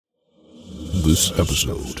This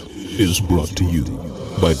episode is brought to you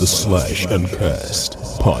by the Slash and Cast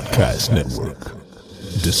Podcast Network.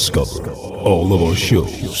 Discover all of our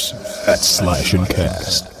shows at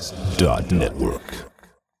slashandcast.network.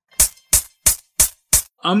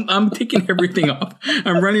 I'm taking everything off.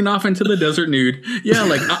 I'm running off into the desert nude. Yeah,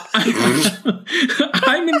 like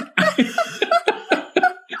I'm in.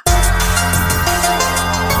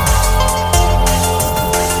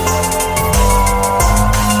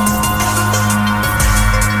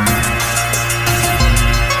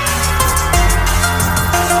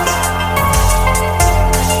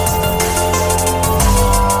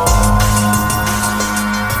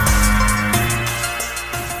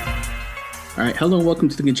 All right, hello and welcome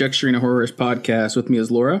to the Conjecturing Horrors podcast. With me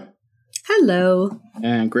is Laura. Hello.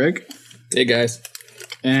 And Greg. Hey, guys.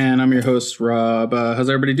 And I'm your host, Rob. How's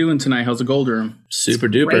everybody doing tonight? How's the Gold Room? Super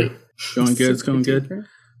duper. Great. Going good. It's going good.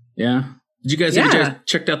 Yeah. Did you guys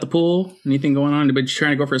checked out the pool? Anything going on? Anybody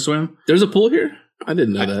trying to go for a swim? There's a pool here? I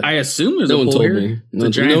didn't know that. I assume there's no a one pool told here. me. It's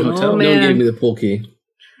a giant hotel. No one gave me the pool key.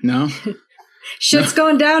 No? Shit's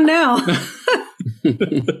going down now. I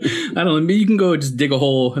don't know. Maybe you can go just dig a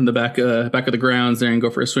hole in the back of the grounds there and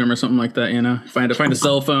go for a swim or something like that. You know, find a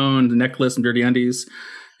cell phone, a necklace, and dirty undies.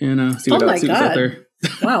 You know, see what's out there.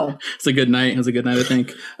 Wow, it's a good night. It was a good night, I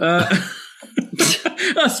think.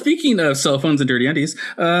 Speaking of cell phones and dirty undies,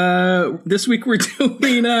 this week we're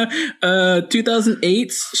doing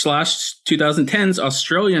 2008/2010's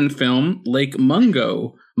Australian film Lake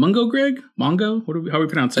Mungo. Mungo, Greg? Mongo? How are we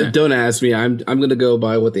pronouncing it? Don't ask me. I'm gonna go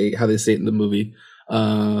by how they say it in the movie.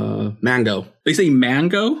 Mango. They say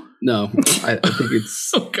mango? No, I think it's.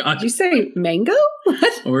 Oh God! Did you say mango?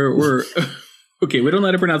 What? We're okay. We don't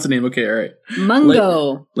let her pronounce the name. Okay, all right.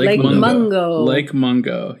 Mungo. Lake Mungo. Lake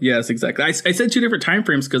Mungo. Yes, exactly. I said two different time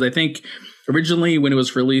frames because I think originally when it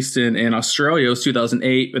was released in Australia, it was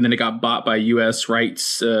 2008, and then it got bought by U.S.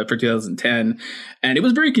 rights for 2010. And it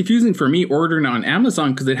was very confusing for me ordering on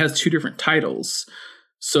Amazon because it has two different titles.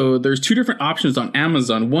 So there's two different options on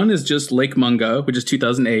Amazon. One is just Lake Mungo, which is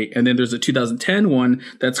 2008. And then there's a 2010 one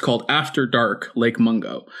that's called After Dark Lake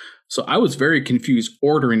Mungo. So I was very confused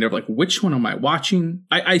ordering it. Like, which one am I watching?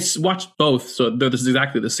 I watched both, so they're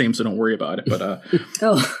exactly the same, so don't worry about it. But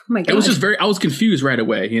oh my God. It was just I was confused right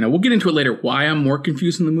away. You know, we'll get into it later why I'm more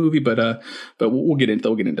confused in the movie, but we'll get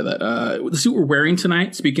into that. Let's see what we're wearing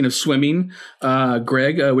tonight. Speaking of swimming,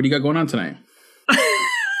 Greg, what do you got going on tonight?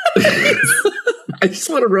 I just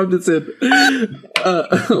want to rub this in.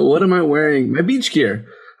 What am I wearing? My beach gear.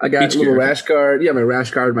 I got a little rash guard. Yeah, my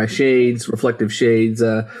rash guard, my shades, reflective shades,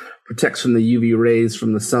 protects from the UV rays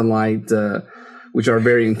from the sunlight, which are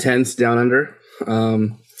very intense down under.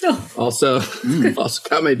 Also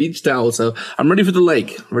got my beach towel. So I'm ready for the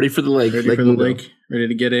lake. Ready for the lake. Ready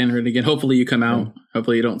to get in. Ready to get. Hopefully you come out.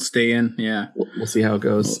 Hopefully you don't stay in. Yeah. We'll see how it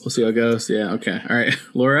goes. We'll see how it goes. Yeah. Okay. All right.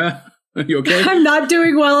 Laura, are you okay? I'm not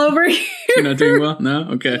doing well over here. You're not doing well? No?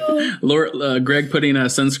 Okay. No. Laura, Greg putting a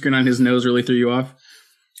sunscreen on his nose really threw you off?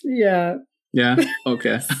 Yeah. Yeah?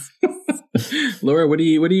 Okay. Laura, what are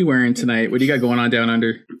you wearing tonight? What do you got going on down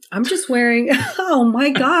under? I'm just wearing, oh my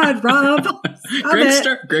God, Rob.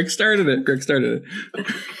 Greg started it.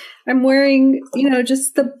 I'm wearing,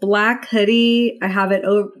 just the black hoodie. I have it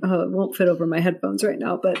over, it won't fit over my headphones right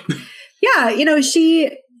now, but yeah,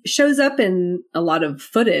 she shows up in a lot of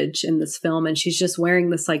footage in this film, and she's just wearing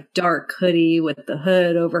this like dark hoodie with the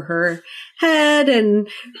hood over her head and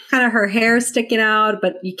kind of her hair sticking out,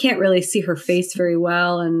 but you can't really see her face very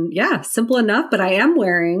well. And yeah, simple enough, but I am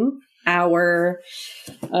wearing our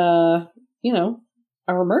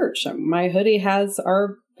merch. My hoodie has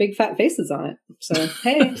our big fat faces on it. So,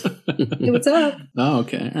 hey, what's up? Oh,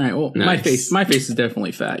 okay. All right. Well, nice. My face is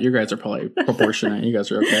definitely fat. You guys are probably proportionate. You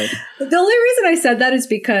guys are okay. The only reason I said that is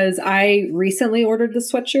because I recently ordered the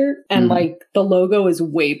sweatshirt, and like the logo is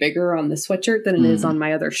way bigger on the sweatshirt than it is on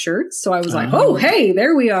my other shirts. So I was like, oh, hey,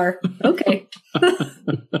 there we are. Okay.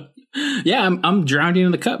 Yeah, I'm drowning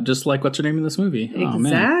in the cup, just like what's her name in this movie.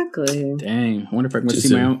 Exactly. Oh, dang, I wonder if I can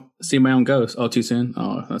see my own ghost. Oh, too soon.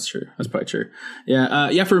 Oh, that's true. That's probably true.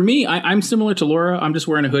 Yeah. For me, I'm similar to Laura. I'm just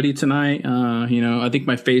wearing a hoodie tonight. I think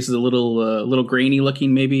my face is a little grainy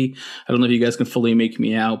looking. Maybe I don't know if you guys can fully make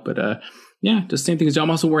me out, but yeah, just same thing as you. I'm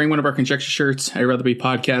also wearing one of our conjecture shirts. I'd rather be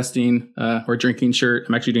podcasting or drinking shirt.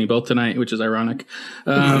 I'm actually doing both tonight, which is ironic.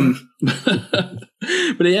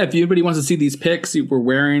 But yeah, if anybody wants to see these pics we're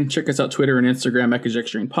wearing, check us out Twitter and Instagram at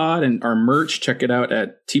conjecturingpod, and our merch, check it out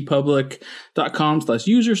at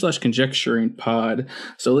tpublic.com/user/conjecturingpod.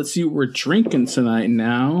 So let's see what we're drinking tonight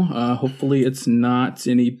now. Hopefully it's not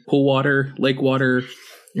any pool water, lake water,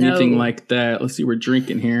 anything like that. Let's see what we're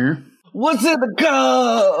drinking here. What's in the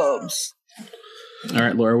cups? All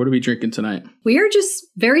right, Laura, what are we drinking tonight? We are just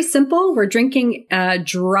very simple. We're drinking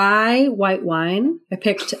dry white wine. I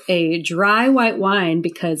picked a dry white wine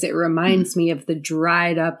because it reminds me of the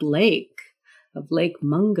dried up lake of Lake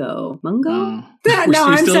Mungo. Mungo? No,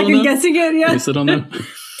 I'm second guessing it. Yeah. We still don't know.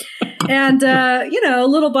 And, a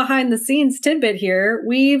little behind the scenes tidbit here.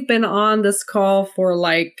 We've been on this call for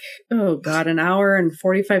an hour and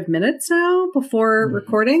 45 minutes now before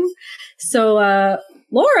recording. So,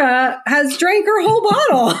 Laura has drank her whole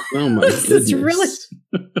bottle. Oh my goodness! It's really.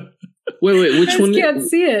 Wait, which one? I can't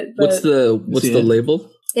see it. What's the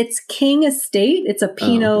label? It's King Estate. It's a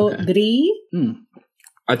Pinot Gris.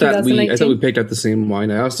 I thought we picked out the same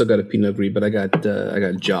wine. I also got a Pinot Gris, but I got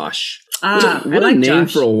Josh. What I like a name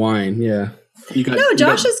Josh. for a wine. Yeah.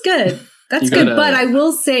 Josh is good. That's good. But I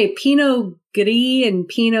will say Pinot Gris and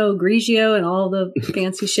Pinot Grigio and all the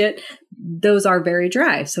fancy shit, those are very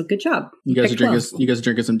dry. So good job. You guys are drinking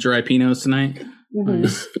some dry Pinots tonight? Mm-hmm.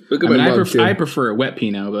 Nice. I prefer a wet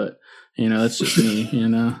Pinot, but that's just me,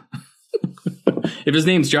 If his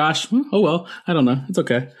name's Josh, oh well, I don't know. It's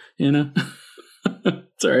okay.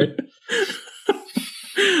 It's all right.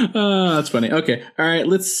 That's funny. Okay. All right.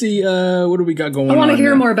 Let's see. What do we got going on? I want to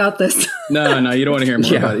hear more about this. No, you don't want to hear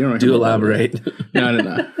more about it. You don't do elaborate.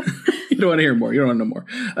 No. You don't want to hear more. You don't want to know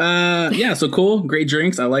more. So cool. Great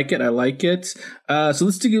drinks. I like it. So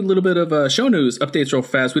let's do a little bit of show news updates real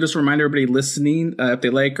fast. We just remind everybody listening, if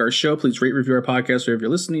they like our show, please rate, review our podcast wherever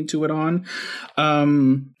you're listening to it on.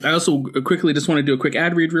 I also quickly just want to do a quick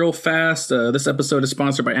ad read real fast. This episode is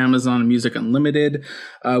sponsored by Amazon Music Unlimited.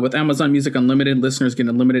 With Amazon Music Unlimited, listeners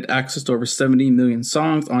get unlimited access to over 70 million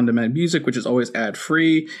songs, on-demand music, which is always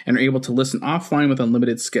ad-free, and are able to listen offline with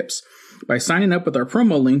unlimited skips. By signing up with our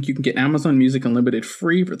promo link, you can get Amazon Music Unlimited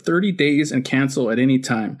free for 30 days and cancel at any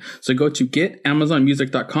time. So go to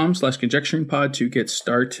getamazonmusic.com/conjecturingpod to get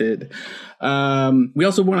started. We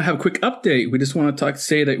also want to have a quick update. We just want to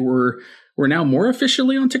say that we're now more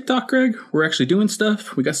officially on TikTok, Greg. We're actually doing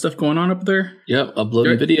stuff. We got stuff going on up there. Yep,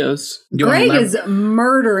 uploading videos. Greg is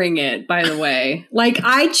murdering it, by the way.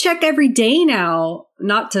 I check every day now,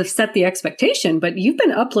 not to set the expectation, but you've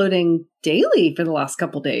been uploading daily for the last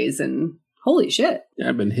couple days, and holy shit. Yeah,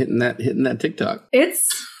 I've been hitting that TikTok. It's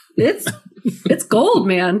gold,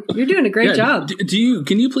 man. You're doing a great job.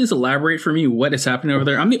 Can you please elaborate for me what is happening over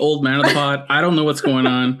there? I'm the old man of the pod. I don't know what's going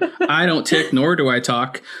on. I don't tick, nor do I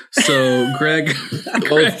talk. So, Greg.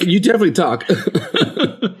 You definitely talk.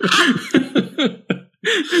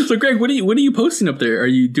 So, Greg, what are you posting up there? Are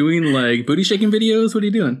you doing booty shaking videos? What are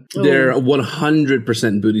you doing? They're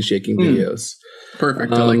 100% booty shaking videos.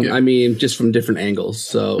 Perfect. I like it. I mean, just from different angles.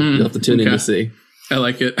 So you'll have to tune in to see. I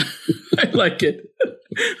like it.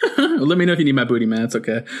 Let me know if you need my booty, man. It's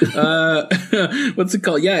okay. What's it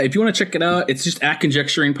called? Yeah, if you want to check it out, it's just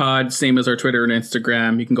 @ConjecturingPod, same as our Twitter and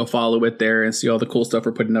Instagram. You can go follow it there and see all the cool stuff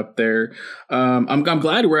we're putting up there. I'm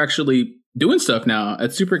glad we're actually doing stuff now.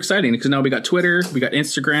 It's super exciting because now we got Twitter, we got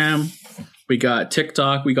Instagram, we got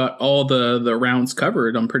TikTok, we got all the rounds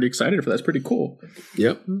covered. I'm pretty excited for that. It's pretty cool.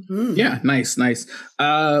 Yep. Mm-hmm. Yeah, nice. We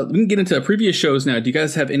can get into previous shows now. Do you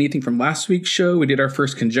guys have anything from last week's show? We did our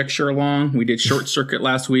first conjecture along. We did Short Circuit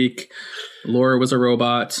last week. Laura was a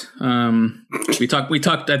robot. We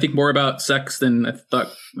talked I think more about sex than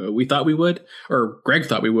we thought we would, or Greg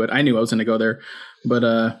thought we would. I knew I was going to go there, but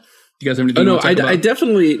you guys have anything? I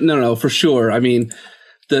definitely no, for sure. I mean,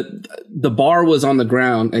 the bar was on the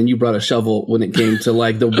ground and you brought a shovel when it came to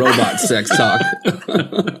the robot sex talk.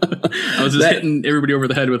 I was just hitting everybody over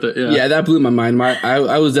the head with it. Yeah, that blew my mind.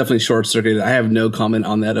 I was definitely short circuited. I have no comment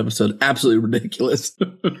on that episode. Absolutely ridiculous.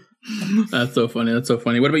 That's so funny. What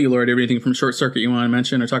about you, Laura? Do you have anything from Short Circuit you want to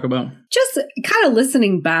mention or talk about? Just kind of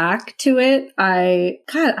listening back to it. I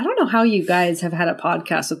don't know how you guys have had a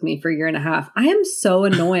podcast with me for a year and a half. I am so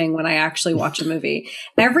annoying when I actually watch a movie.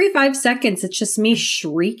 Every 5 seconds, it's just me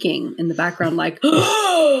shrieking in the background I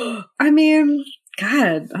mean,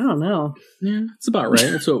 God, I don't know. Yeah, it's about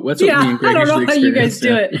right. That's what me and Greg I don't know how you guys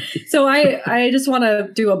do it. So I just want to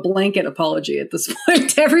do a blanket apology at this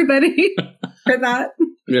point to everybody for that.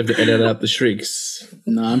 You have to edit out the shrieks.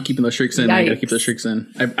 No, I'm keeping those shrieks in. Yikes. I gotta keep those shrieks in.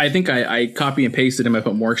 I think I copy and pasted them. I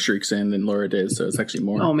put more shrieks in than Laura did, so it's actually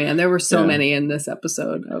more. Oh man, there were so many in this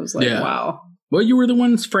episode. I was wow. Well, you were the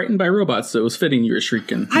ones frightened by robots, so it was fitting you were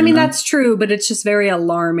shrieking. I mean, that's true, but it's just very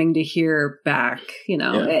alarming to hear back.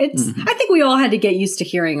 It's. Mm-hmm. I think we all had to get used to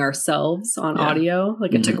hearing ourselves on audio.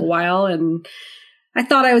 It took a while, and I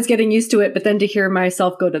thought I was getting used to it, but then to hear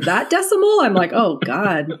myself go to that decimal, I'm like, oh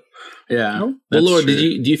God. Yeah. Nope. Well, Laura,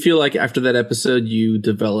 true. do you feel like after that episode you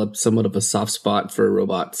developed somewhat of a soft spot for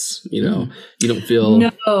robots? You know, you don't feel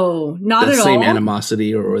No, not the at same all.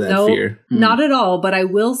 animosity or that Nope, fear. not at all. But I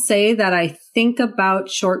will say that I think about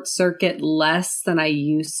Short Circuit less than I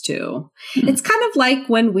used to. It's kind of like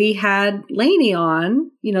when we had Lainey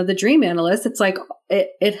on, you know, the dream analyst. It's like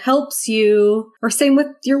it helps you, or same with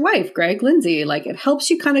your wife, Greg, Lindsay, like it helps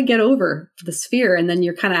you kind of get over the fear, and then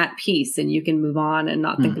you're kind of at peace and you can move on and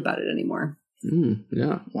not think about it anymore.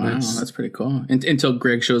 Yeah. Wow, Nice. that's pretty cool. Until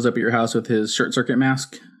Greg shows up at your house with his short circuit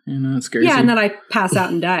mask. You know, it scares you. Yeah, and then I pass out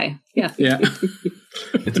and die. Yeah. Yeah.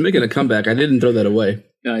 It's making a comeback. I didn't throw that away.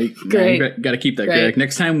 Great. You got to keep that, Great. Greg.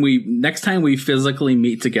 Next time we physically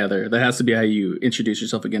meet together, that has to be how you introduce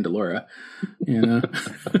yourself again to Laura. You know,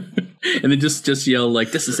 and then just yell like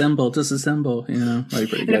disassemble, disassemble. You know, like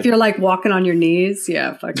pretty And good. if you're like walking on your knees,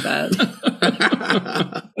 yeah, fuck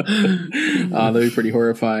that. Oh, that'd be pretty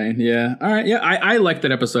horrifying. Yeah. All right. Yeah. I liked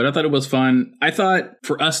that episode. I thought it was fun. I thought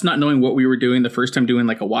for us not knowing what we were doing the first time doing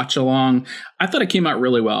like a watch along, I thought it came out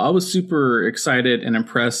really well. I was super excited and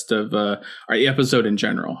impressed of our episode in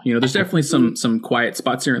general. You know, there's definitely some quiet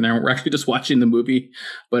spots here and there. We're actually just watching the movie,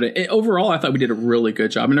 but overall, I thought we did a really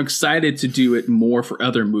good job, and I'm excited to do it more for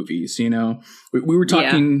other movies. You know, we were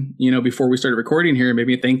talking, you know, before we started recording here,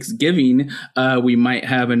 maybe Thanksgiving, we might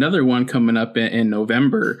have another one coming up in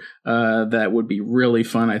November. That would be really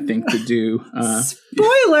fun, I think, to do.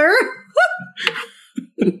 Spoiler.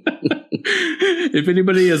 If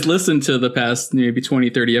anybody has listened to the past maybe 20,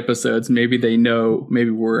 30 episodes, maybe they know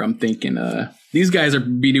maybe where I'm thinking. These guys are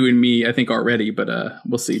be doing me, I think, already, but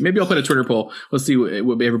we'll see. Maybe I'll put a Twitter poll. We'll see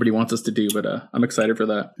what everybody wants us to do, but I'm excited for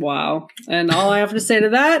that. Wow. And all I have to say to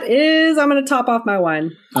that is I'm going to top off my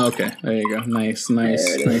wine. Okay, there you go. Nice.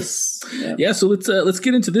 Yep. Yeah, so let's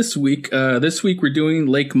get into this week. This week we're doing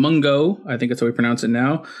Lake Mungo. I think that's how we pronounce it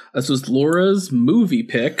now. This was Laura's movie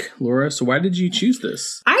pick. Laura, so why did you choose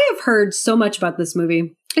this? I have heard so much about this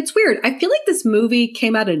movie. It's weird. I feel like this movie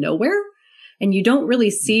came out of nowhere. And you don't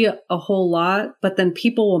really see a whole lot, but then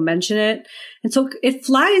people will mention it. And so it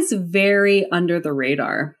flies very under the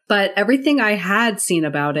radar. But everything I had seen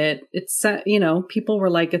about it, it's, you know, people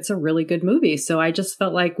were like, it's a really good movie. So I just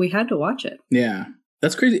felt like we had to watch it. Yeah.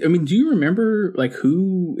 That's crazy. I mean, do you remember like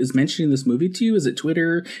who is mentioning this movie to you? Is it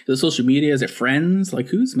Twitter? Is it social media? Is it friends? Like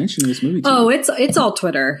who's mentioning this movie to you? Oh, it's all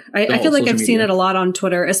Twitter. I feel like I've seen it a lot on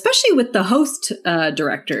Twitter, especially with the host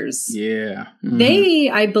directors. Yeah. Mm-hmm. They,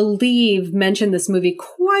 I believe, mentioned this movie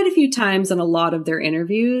quite a few times in a lot of their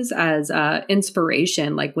interviews as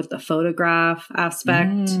inspiration, like with the photograph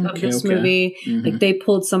aspect of this movie. Mm-hmm. Like they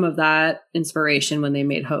pulled some of that inspiration when they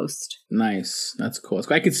made Host. Nice. That's cool.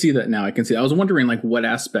 I could see that now. I can see that. I was wondering like what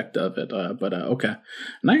aspect of it, but okay.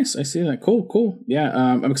 Nice. I see that. Cool. Yeah.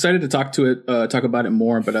 I'm excited to talk about it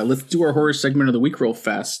more, but let's do our horror segment of the week real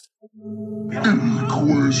fast. All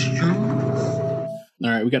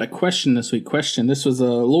right, we got a question this week. This was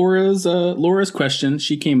Laura's question.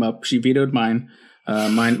 She came up. She vetoed mine.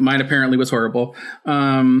 Mine apparently was horrible. But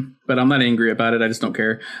I'm not angry about it. I just don't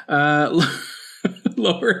care.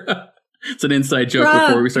 Laura. It's an inside joke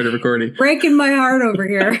before we started recording. Breaking my heart over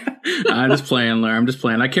here. I'm just playing, Laura. I'm just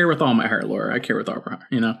playing. I care with all my heart, Laura. I care with all my heart,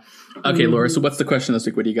 you know? Okay, Laura, so what's the question this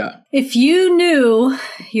week? What do you got? If you knew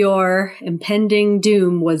your impending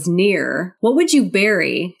doom was near, what would you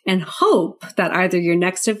bury and hope that either your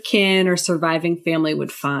next of kin or surviving family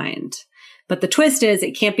would find? But the twist is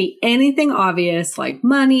it can't be anything obvious like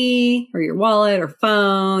money or your wallet or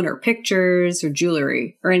phone or pictures or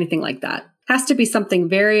jewelry or anything like that. Has to be something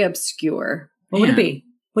very obscure. What would it be?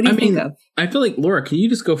 What do you think of? I feel like, Laura, can you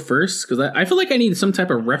just go first? Because I feel like I need some type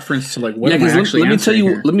of reference to like what am I actually answering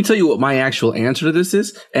here? Let me tell you what my actual answer to this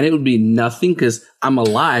is, and it would be nothing because I'm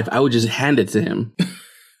alive. I would just hand it to him.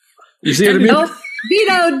 You see what I mean?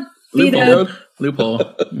 No, vetoed. Loophole.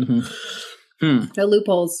 Mm-hmm. No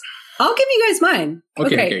loopholes. I'll give you guys mine.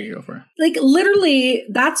 Okay, go for it. Like literally,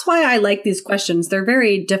 that's why I like these questions. They're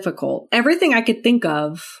very difficult. Everything I could think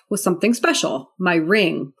of was something special. My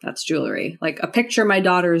ring, that's jewelry. Like a picture my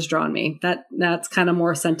daughter has drawn me. That's kind of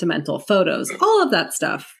more sentimental. Photos, all of that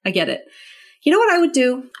stuff. I get it. You know what I would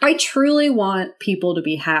do? I truly want people to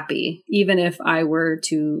be happy, even if I were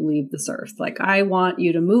to leave this earth. Like I want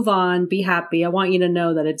you to move on, be happy. I want you to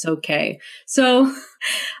know that it's okay. So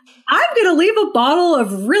I'm going to leave a bottle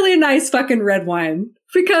of really nice fucking red wine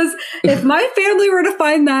because if my family were to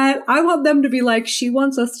find that, I want them to be like, she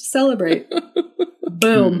wants us to celebrate.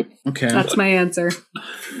 Boom. Okay. That's my answer.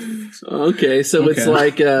 Okay. So it's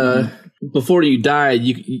like, before you die,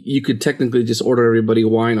 you could technically just order everybody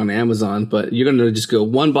wine on Amazon, but you're going to just go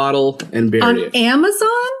one bottle and bury it. On Amazon?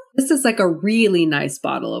 This is like a really nice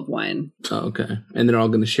bottle of wine. Oh, okay. And they're all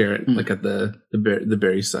going to share it, like at the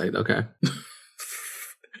berry site. Okay.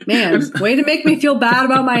 Man, way to make me feel bad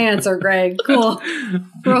about my answer, Greg. Cool.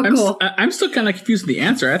 Real cool. I'm still kind of confused with the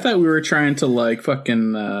answer. I thought we were trying to like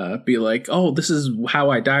fucking be like, oh, this is how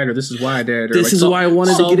I died, or this is why I died, or this like, is why I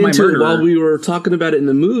wanted to get into it while we were talking about it in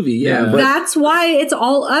the movie. Yeah. But that's why it's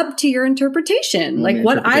all up to your interpretation. Like,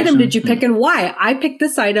 what item did you pick and why? I picked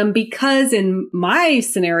this item because in my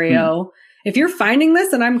scenario, if you're finding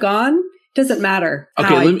this and I'm gone, doesn't matter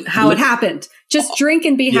how it happened. Just drink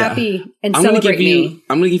and be happy and celebrate me.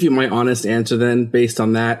 I'm going to give you my honest answer then based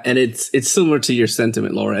on that. And it's similar to your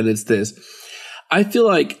sentiment, Laura. And it's this. I feel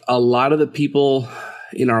like a lot of the people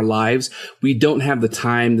in our lives, we don't have the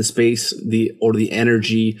time, the space, the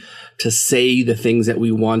energy to say the things that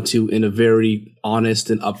we want to in a very honest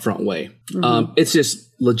and upfront way. Mm-hmm. It's just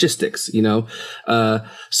logistics,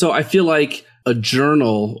 so I feel like a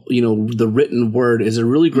journal, the written word is a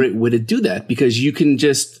really great way to do that because you can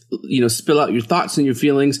just, spill out your thoughts and your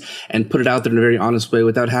feelings and put it out there in a very honest way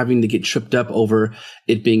without having to get tripped up over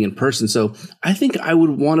it being in person. So I think I would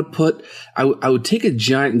want to I would take a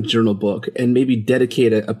giant journal book and maybe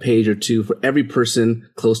dedicate a page or two for every person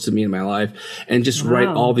close to me in my life and just write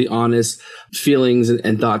all the honest feelings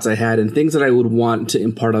and thoughts I had and things that I would want to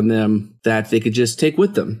impart on them that they could just take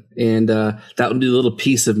with them. And that would be a little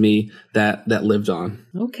piece of me that lived on.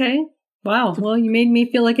 Okay. Wow. Well, you made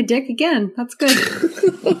me feel like a dick again. That's good.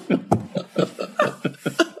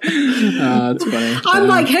 That's funny. I'm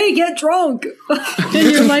like, hey, get drunk.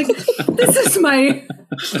 And you're like, this is my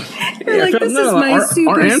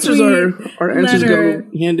super our answers sweet our answers go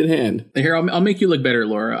hand in hand. Here, I'll make you look better,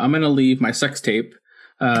 Laura. I'm going to leave my sex tape.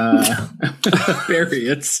 Bury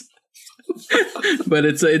it. But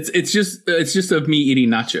it's just of me eating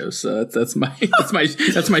nachos. So that's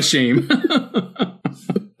my shame.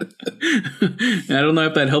 I don't know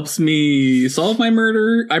if that helps me solve my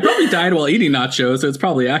murder. I probably died while eating nachos, so it's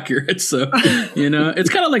probably accurate. So, it's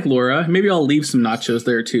kind of like Laura. Maybe I'll leave some nachos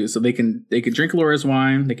there too, so they can drink Laura's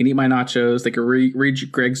wine, they can eat my nachos, they can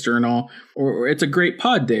read Greg's journal, or it's a great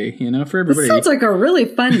pod day, for everybody. This sounds like a really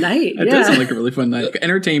fun night. It does sound like a really fun night.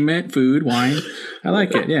 Entertainment, food, wine. I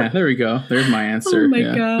like it. Yeah, there we go. There's my answer. Oh my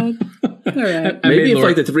God. All right. Maybe if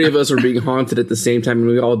like the three of us were being haunted at the same time and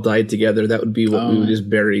we all died together, that would be what we would just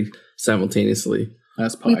bury simultaneously.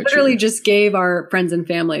 That's probably we literally true. just gave our friends and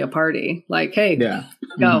family a party. Like, hey, go.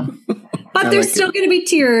 But there's like still going to be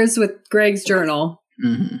tears with Greg's journal.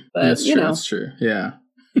 Mm-hmm. But, that's true. That's true. Yeah.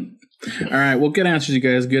 All right. Well, good answers, you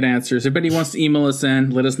guys. Good answers. If anybody wants to email us in,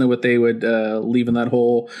 let us know what they would leave in that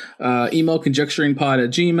hole. Email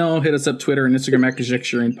conjecturingpod@gmail. Hit us up Twitter and Instagram at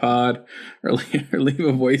conjecturingpod, or leave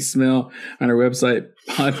a voicemail on our website,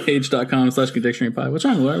 podpage.com/conjecturingpod. What's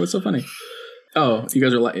wrong, Laura? What's so funny? Oh, you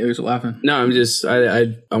guys are laughing. No, I'm just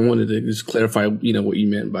I wanted to just clarify, what you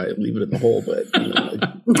meant by leave it in the hole, but go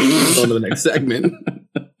to the next segment.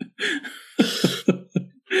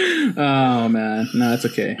 Oh man, no, it's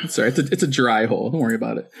okay. Sorry, it's a dry hole. Don't worry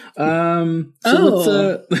about it.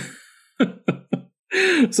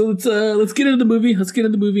 Let's get into the movie. Let's get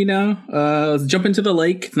into the movie now. Let's jump into the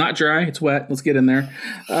lake. It's not dry. It's wet. Let's get in there.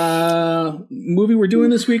 Movie we're doing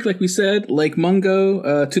this week, like we said, Lake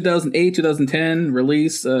Mungo, 2008, 2010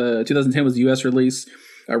 release. 2010 was the U.S. release.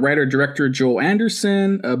 Writer-director Joel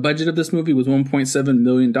Anderson. Budget of this movie was $1.7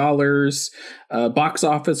 million. Box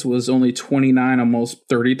office was only $29,000, almost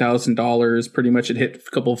 $30,000. Pretty much it hit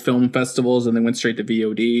a couple of film festivals and then went straight to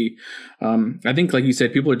VOD. I think, like you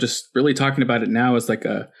said, people are just really talking about it now as like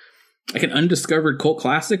an undiscovered cult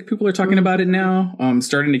classic. People are talking about it now.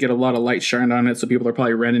 Starting to get a lot of light shined on it, so people are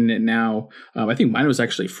probably renting it now. I think mine was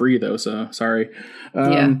actually free though, so sorry.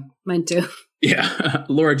 Yeah, mine too. Yeah.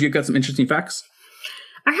 Laura, do you got some interesting facts?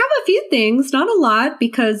 I have a few things, not a lot,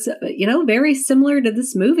 because, very similar to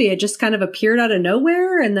this movie. It just kind of appeared out of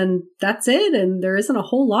nowhere, and then that's it. And there isn't a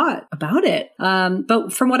whole lot about it.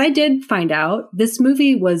 But from what I did find out, this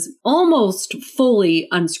movie was almost fully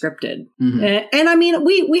unscripted. Mm-hmm. And I mean,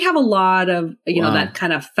 we have a lot of, that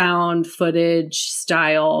kind of found footage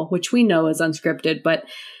style, which we know is unscripted. But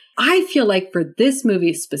I feel like for this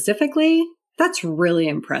movie specifically, that's really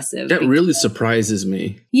impressive. That really surprises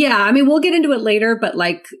me. Yeah, I mean, we'll get into it later, but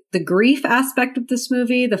like the grief aspect of this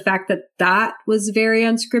movie, the fact that was very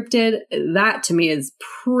unscripted, that to me is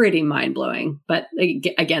pretty mind-blowing. But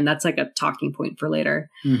again, that's like a talking point for later.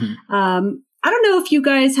 Mm-hmm. I don't know if you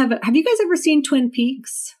guys have you guys ever seen Twin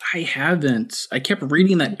Peaks? I haven't. I kept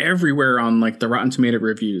reading that everywhere on like the Rotten Tomato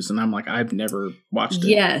reviews, and I'm like, I've never watched it.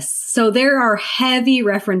 Yes. So there are heavy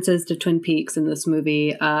references to Twin Peaks in this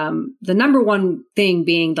movie. The number one thing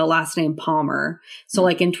being the last name Palmer. So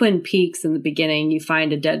like in Twin Peaks in the beginning, you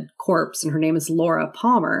find a dead corpse and her name is Laura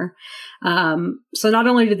Palmer. So not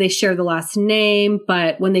only do they share the last name,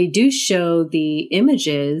 but when they do show the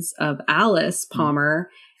images of Alice Palmer,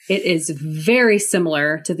 it is very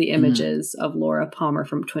similar to the images of Laura Palmer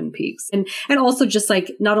from Twin Peaks. And also just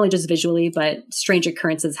like, not only just visually, but strange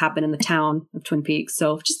occurrences happen in the town of Twin Peaks.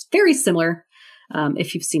 So just very similar,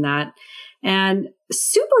 if you've seen that. And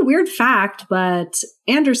super weird fact, but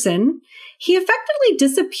Anderson, he effectively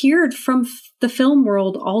disappeared from the film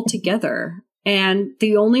world altogether. And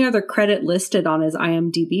the only other credit listed on his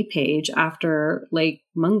IMDb page after Lake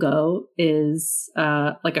Mungo is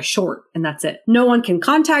like a short, and that's it. No one can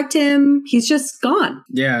contact him. He's just gone.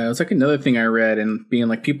 Yeah, it was like another thing I read, and being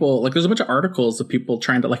like people, like there's a bunch of articles of people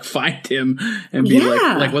trying to like find him and be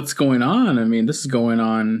like what's going on? I mean, this is going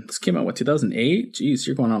on. This came out, what, 2008? Jeez,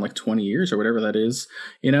 you're going on like 20 years or whatever that is,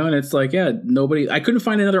 you know? And it's like, yeah, I couldn't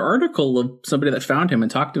find another article of somebody that found him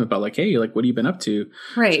and talked to him about like, hey, like, what have you been up to?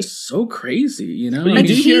 Right. It's just so crazy, you know? But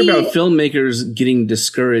you do hear about filmmakers getting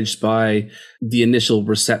discouraged by the initial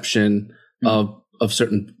reception of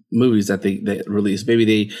certain movies that they release.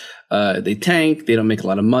 Maybe they tank, they don't make a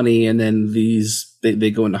lot of money, and then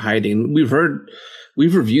they go into hiding.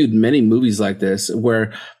 We've reviewed many movies like this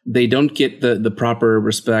where they don't get the proper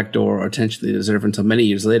respect or attention they deserve until many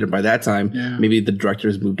years later. By that time, maybe the director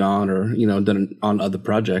has moved on or, you know, done on other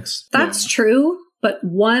projects. That's true. But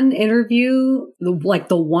one interview,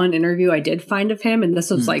 the one interview I did find of him, and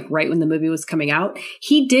this was like right when the movie was coming out,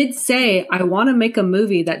 he did say, I want to make a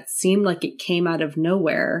movie that seemed like it came out of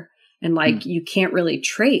nowhere and like you can't really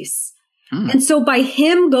trace. And so by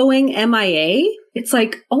him going MIA, it's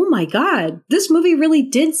like, oh my God, this movie really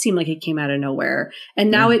did seem like it came out of nowhere.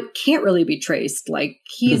 And now it can't really be traced. Like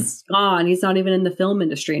he's gone. He's not even in the film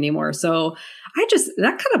industry anymore. So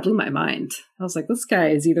that kind of blew my mind. I was like, this guy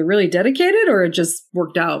is either really dedicated or it just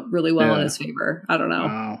worked out really well in his favor. I don't know.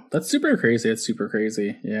 Wow. That's super crazy. It's super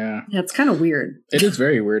crazy. Yeah. It's kind of weird. It is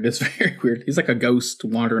very weird. It's very weird. He's like a ghost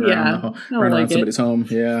wandering around somebody's home.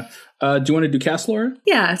 Yeah. Do you want to do cast, Laura?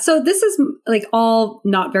 Yeah. So this is like all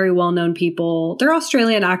not very well-known people. They're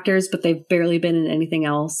Australian actors, but they've barely been in anything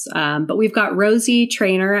else. But we've got Rosie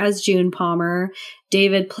Traynor as June Palmer,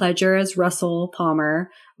 David Pledger as Russell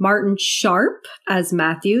Palmer, Martin Sharp as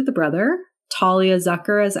Matthew, the brother, Talia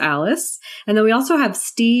Zucker as Alice. And then we also have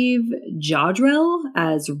Steve Jodrell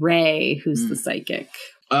as Ray, who's the psychic.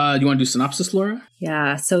 Do you want to do synopsis, Laura?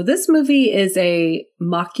 Yeah. So this movie is a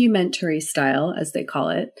mockumentary style, as they call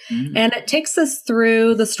it. And it takes us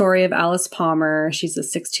through the story of Alice Palmer. She's a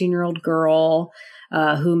 16-year-old girl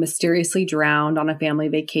who mysteriously drowned on a family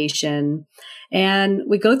vacation. And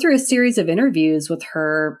we go through a series of interviews with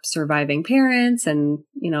her surviving parents and,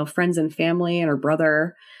 you know, friends and family and her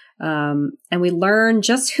brother. And we learn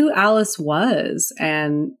just who Alice was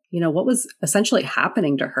and, you know, what was essentially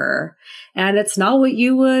happening to her. And it's not what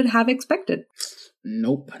you would have expected.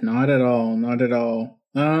 Nope, not at all. Not at all.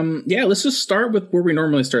 Yeah, let's just start with where we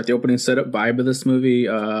normally start, the opening setup vibe of this movie.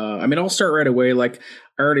 I mean, I'll start right away. Like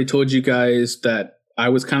I already told you guys that I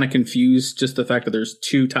was kind of confused, just the fact that there's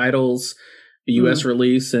two titles, the US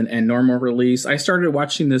release and normal release. I started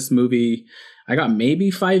watching this movie, I got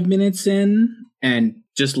maybe 5 minutes in and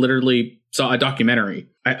just literally saw a documentary.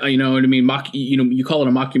 You know what I mean? You call it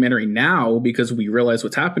a mockumentary now because we realize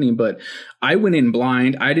what's happening, but I went in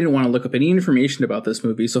blind. I didn't want to look up any information about this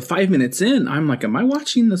movie. So 5 minutes in, I'm like, am I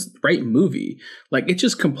watching this right movie? Like it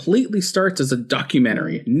just completely starts as a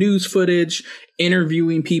documentary, news footage,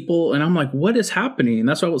 interviewing people. And I'm like, what is happening? And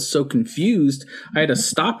that's why I was so confused. I had to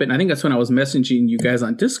stop it. And I think that's when I was messaging you guys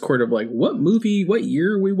on Discord of like, what movie, what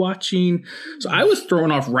year are we watching? So I was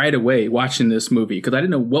thrown off right away watching this movie because I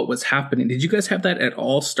didn't know what was happening. Did you guys have that at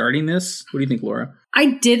all starting this? What do you think, Laura?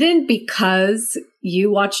 I didn't because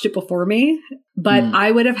you watched it before me, but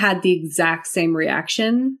I would have had the exact same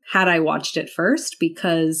reaction had I watched it first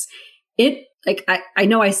because it, like, I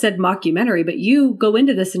know I said mockumentary, but you go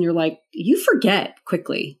into this and you're like, you forget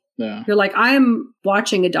quickly. Yeah. You're like, I'm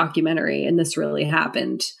watching a documentary and this really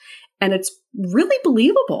happened. And it's really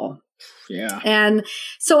believable. Yeah. And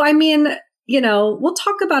so, I mean, you know, we'll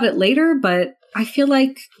talk about it later, but I feel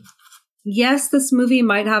like, yes, this movie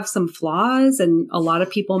might have some flaws and a lot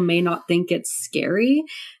of people may not think it's scary.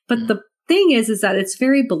 But the thing is that it's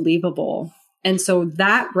very believable. And so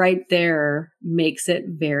that right there makes it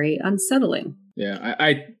very unsettling. Yeah,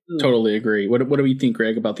 I totally agree. What do we think,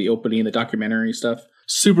 Greg, about the opening, the documentary stuff?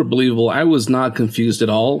 Super believable. I was not confused at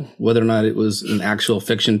all whether or not it was an actual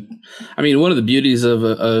fiction. I mean, one of the beauties of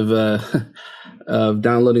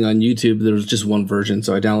downloading on YouTube, there was just one version,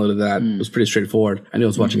 so I downloaded that. It was pretty straightforward. I knew I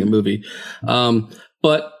was watching a movie.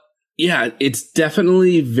 But yeah, it's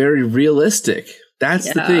definitely very realistic.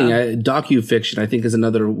 That's the thing. Docu-fiction, I think, is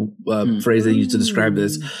another phrase they use to describe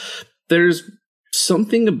this. There's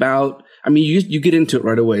something about, I mean, you get into it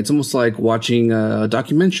right away. It's almost like watching a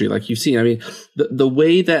documentary, like you've seen. I mean, the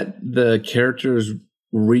way that the characters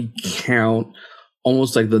recount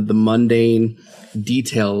almost like the mundane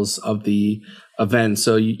details of the event.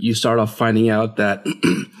 So you start off finding out that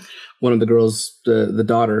one of the girls, the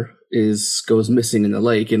daughter, goes missing in the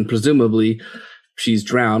lake, and presumably she's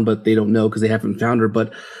drowned, but they don't know because they haven't found her.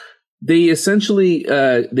 But they essentially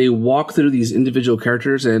they walk through these individual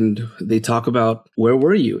characters and they talk about, where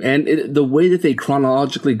were you? And the way that they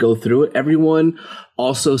chronologically go through it, everyone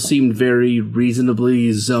also seemed very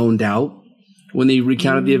reasonably zoned out when they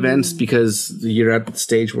recounted the events, because you're at the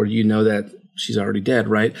stage where you know that she's already dead,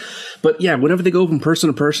 right? But yeah, whenever they go from person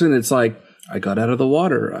to person, it's like, I got out of the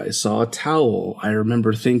water, I saw a towel, I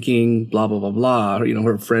remember thinking blah, blah, blah, blah. You know,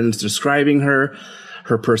 her friends describing her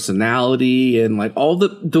personality, and like all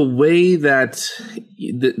the way that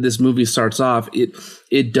this movie starts off,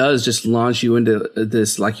 it does just launch you into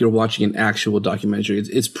this like you're watching an actual documentary.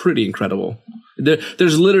 It's pretty incredible.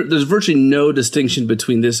 There's virtually no distinction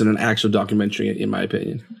between this and an actual documentary, in my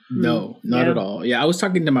opinion. No, not at all. Yeah, I was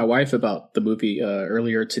talking to my wife about the movie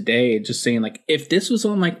earlier today, just saying, like, if this was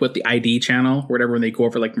on like the ID channel or whatever, when they go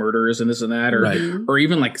over like murders and this and that, or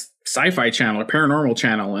even like Sci-Fi Channel or Paranormal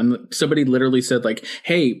Channel, and somebody literally said like,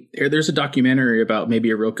 hey, there's a documentary about maybe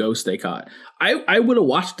a real ghost they caught, I would have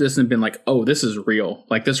watched this and been like, oh, this is real,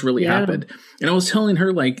 like this really happened. And I was telling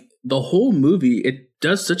her, like, the whole movie, it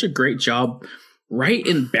does such a great job right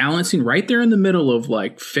in balancing right there in the middle of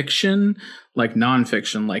like fiction, like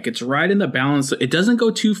nonfiction. Like, it's right in the balance. It doesn't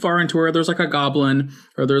go too far into where there's like a goblin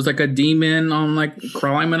or there's like a demon on like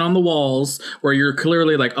climbing on the walls where you're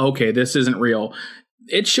clearly like, okay, this isn't real.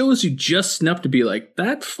 It shows you just enough to be like,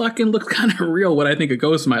 that fucking looks kind of real, what I think a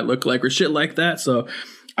ghost might look like, or shit like that. So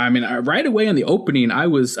I mean, right away in the opening, I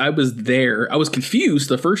was there. I was confused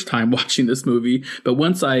the first time watching this movie, but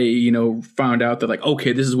once I, found out that like,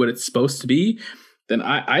 okay, this is what it's supposed to be, then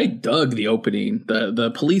I dug the opening.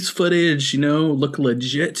 The police footage, looked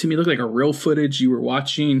legit to me. It looked like a real footage you were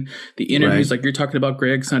watching. The interviews, like you're talking about,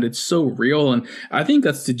 Greg, sounded so real. And I think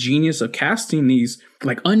that's the genius of casting these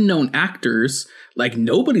like unknown actors. Like,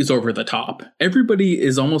 nobody's over the top. Everybody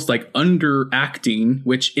is almost like underacting,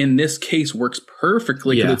 which in this case works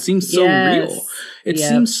perfectly because it seems so real. It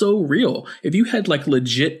seems so real. If you had like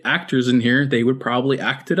legit actors in here, they would probably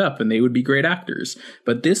act it up and they would be great actors.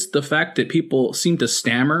 But the fact that people seem to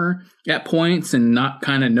stammer at points and not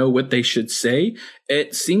kind of know what they should say,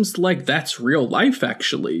 it seems like that's real life,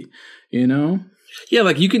 actually, Yeah,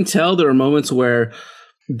 like you can tell there are moments where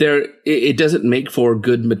it doesn't make for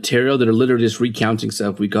good material. They're literally just recounting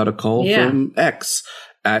stuff. We got a call from X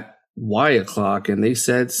at Y o'clock and they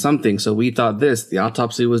said something. So we thought this, the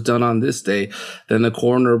autopsy was done on this day. Then the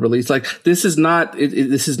coroner released, like, this is not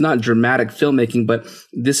dramatic filmmaking, but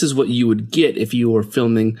this is what you would get if you were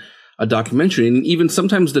filming a documentary. And even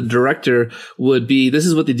sometimes the director would be, this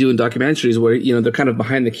is what they do in documentaries where, they're kind of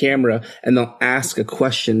behind the camera and they'll ask a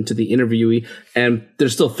question to the interviewee and they're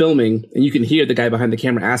still filming and you can hear the guy behind the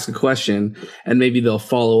camera ask a question and maybe they'll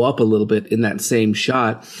follow up a little bit in that same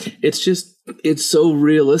shot. It's so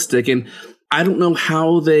realistic. And I don't know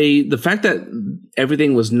how the fact that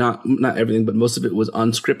everything was not everything, but most of it was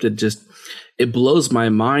unscripted, it blows my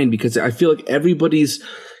mind because I feel like everybody's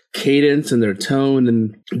cadence and their tone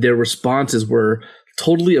and their responses were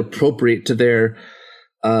totally appropriate to their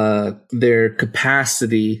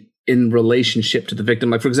capacity in relationship to the victim.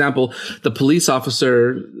 Like, for example, the police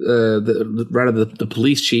officer, the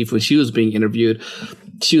police chief, when she was being interviewed,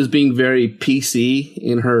 she was being very PC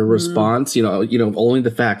in her response. Only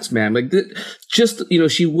the facts, ma'am. Like,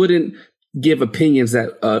 she wouldn't give opinions that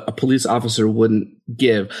a police officer wouldn't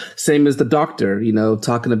give. Same as the doctor,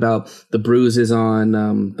 talking about the bruises on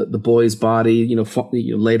the boy's body,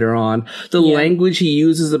 later on. The language he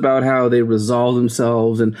uses about how they resolve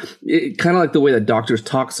themselves, and kind of like the way that doctors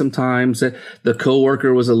talk sometimes. The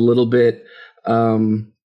coworker was a little bit, the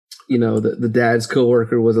dad's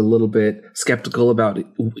coworker was a little bit skeptical about,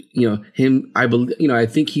 him. I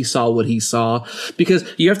think he saw what he saw, because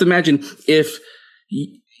you have to imagine if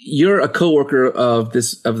you're a coworker of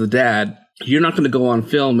the dad, you're not going to go on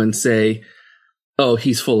film and say, oh,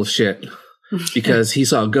 he's full of shit. because he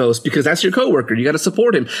saw a ghost, because that's your coworker. You got to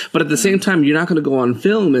support him. But at the same time, you're not going to go on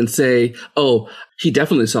film and say, oh, he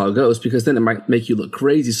definitely saw a ghost, because then it might make you look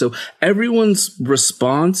crazy. So everyone's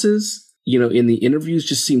responses, in the interviews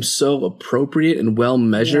just seem so appropriate and well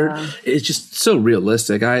measured. Yeah. It's just so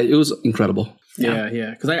realistic. It was incredible.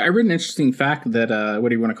 Yeah. Because I read an interesting fact that what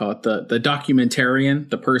do you want to call it? The documentarian,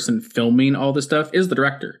 the person filming all this stuff, is the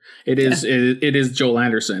director. It is Joel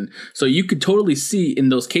Anderson. So you could totally see in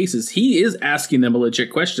those cases he is asking them a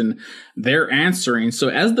legit question. They're answering. So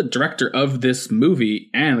as the director of this movie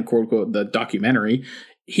and quote unquote the documentary,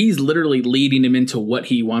 he's literally leading him into what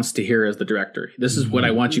he wants to hear as the director. This is what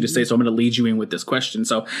I want you to say, so I'm going to lead you in with this question.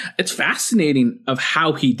 So it's fascinating of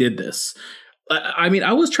how he did this. I mean,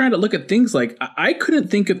 I was trying to look at things like I couldn't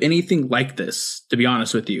think of anything like this, to be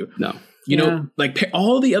honest with you. No. You know, like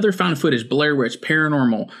all the other found footage, Blair Witch,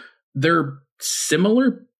 Paranormal, they're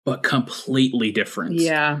similar, but completely different.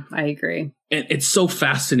 Yeah, I agree. And it's so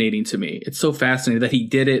fascinating to me. It's so fascinating that he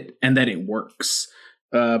did it and that it works.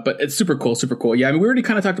 But it's super cool, super cool. Yeah, I mean, we already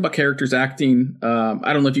kind of talked about characters acting.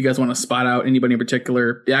 I don't know if you guys want to spot out anybody in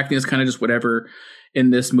particular. The acting is kind of just whatever in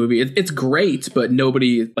this movie. It's great, but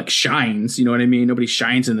nobody like shines. You know what I mean? Nobody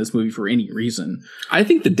shines in this movie for any reason. I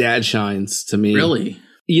think the dad shines to me. Really?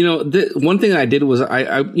 The one thing I did was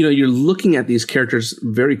you're looking at these characters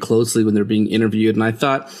very closely when they're being interviewed. And I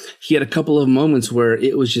thought he had a couple of moments where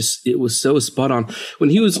it was so spot on. When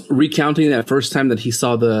he was recounting that first time that he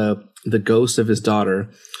saw the ghost of his daughter,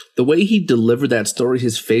 the way he delivered that story,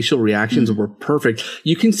 his facial reactions were perfect.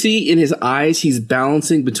 You can see in his eyes, he's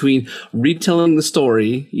balancing between retelling the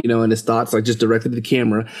story, and his thoughts, like just directed to the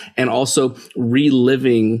camera, and also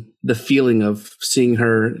reliving the feeling of seeing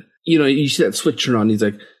her. You see that switch turn on. He's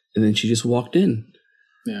like, and then she just walked in.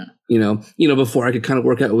 Yeah. Before I could kind of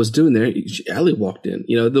work out what was doing there, Allie walked in.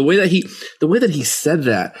 The way that he said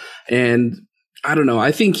that, and I don't know.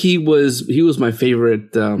 I think he was my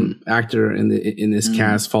favorite actor in this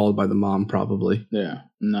cast, followed by the mom, probably. Yeah,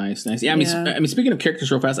 nice. Yeah, I mean, speaking of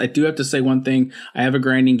characters, real fast, I do have to say one thing. I have a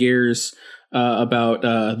grinding gears about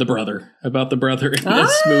the brother in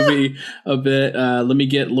this movie a bit. Let me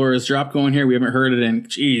get Laura's drop going here. We haven't heard it in,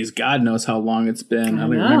 geez, God knows how long it's been. I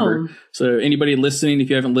don't even remember. So anybody listening, if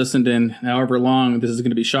you haven't listened in however long, this is going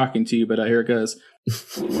to be shocking to you. But here it goes.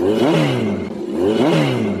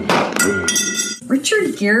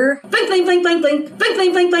 Richard Gere. Blink, blink, blink, blink, blink, blink,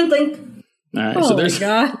 blink, blink, blink, blink. All right, so there's my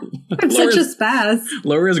God. I'm such a spaz.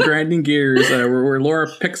 Laura's grinding gears, where Laura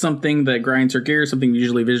picks something that grinds her gears, something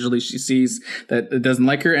usually visually she sees that doesn't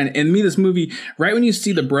like her. And in this movie, right when you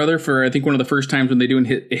see the brother for, I think, one of the first times when they do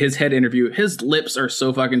his head interview, his lips are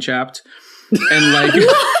so fucking chapped. And like...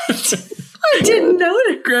 What? I didn't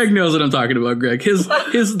notice. Greg knows what I'm talking about, Greg. His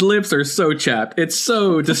lips are so chapped. It's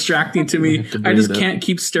so distracting to me. I just can't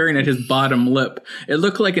keep staring at his bottom lip. It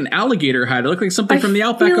looked like an alligator hide. It looked like something from the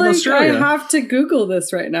outback of Australia. I have to Google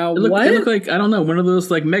this right now. It looked like, I don't know, one of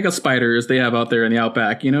those like mega spiders they have out there in the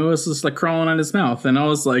outback. It's just like crawling on his mouth. And I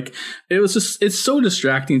was like, it's so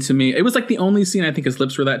distracting to me. It was like the only scene I think his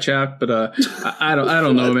lips were that chapped. But I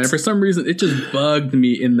don't know, man. For some reason, it just bugged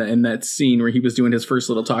me in that scene where he was doing his first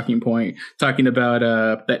little talking point. Talking about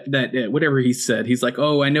that whatever he said. He's like,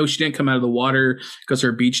 oh, I know she didn't come out of the water because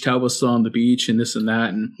her beach towel was still on the beach and this and that.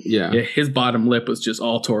 And yeah his bottom lip was just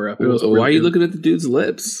all tore up. It was why are you looking at the dude's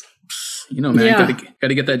lips? Man,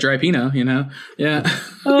 gotta get that dry Pinot, Yeah.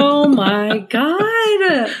 Oh my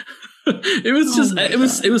God. It was just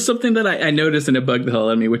it was something that I noticed and it bugged the hell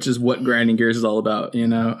out of me, which is what grinding gears is all about.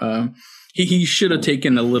 He should have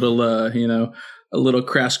taken a little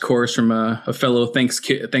crash course from a fellow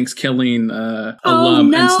Thanksgiving alum. Oh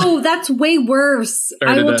no, that's way worse.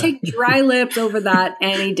 I will take dry lips over that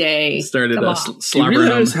any day. Started slobbering. You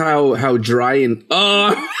realize how dry and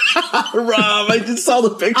Rob, I just saw the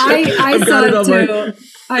picture. I saw it too.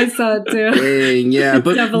 I saw it too. Dang, yeah,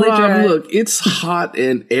 but Rob, dry. Look, it's hot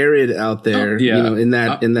and arid out there. In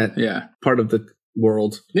that part of the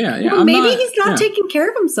world. Well, maybe he's not taking care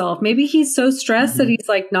of himself. Maybe he's so stressed that he's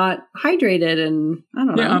like not hydrated, and I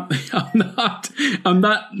don't know. I'm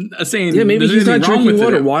not saying. Yeah, maybe he's not drinking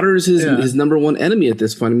water. Water is his number one enemy at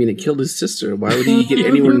this point. I mean, it killed his sister. Why would he get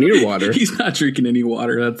anywhere near water? He's not drinking any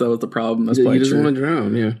water. That was the problem. That's he doesn't want to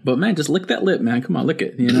drown. Yeah, but man, just lick that lip, man. Come on, lick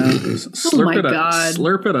it. Slurp it up. God.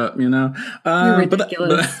 Slurp it up. You're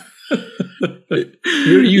ridiculous.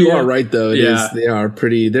 You are right though. They are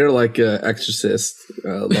pretty. They're like Exorcist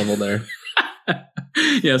level there.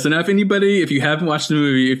 So now if you haven't watched the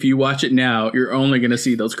movie, if you watch it now, you're only going to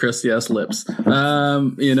see those crusty ass lips.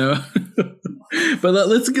 But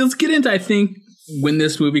let's get into, I think, when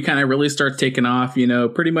this movie kind of really starts taking off,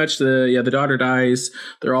 pretty much the daughter dies.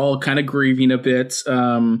 They're all kind of grieving a bit.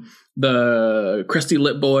 The crusty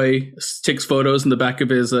lip boy takes photos in the back of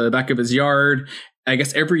his yard. I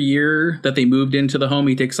guess every year that they moved into the home,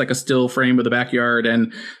 he takes like a still frame of the backyard,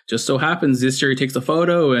 and just so happens this year he takes a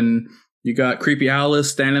photo, and you got creepy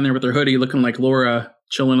Alice standing there with her hoodie, looking like Laura,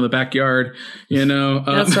 chilling in the backyard.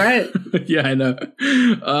 That's right. Yeah, I know.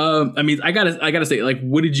 I mean, I gotta say, like,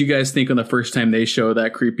 what did you guys think on the first time they show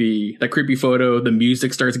that creepy photo? The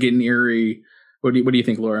music starts getting eerie. What do you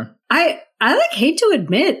think, Laura? I like hate to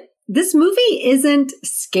admit this movie isn't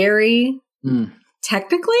scary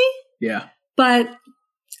technically. Yeah. But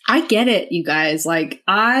I get it, you guys. Like,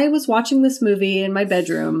 I was watching this movie in my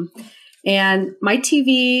bedroom, and my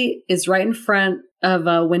TV is right in front of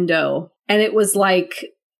a window. And it was like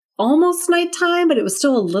almost nighttime, but it was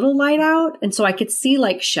still a little light out. And so I could see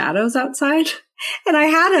like shadows outside. And I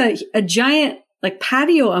had a giant like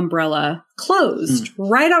patio umbrella closed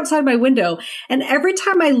right outside my window. And every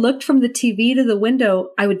time I looked from the TV to the window,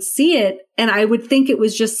 I would see it and I would think it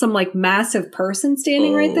was just some like massive person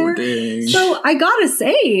standing right there. Dang. So I gotta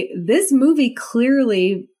say, this movie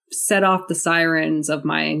clearly set off the sirens of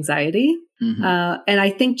my anxiety. Mm-hmm. And I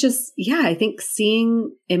think I think seeing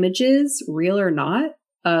images, real or not,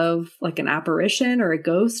 of like an apparition or a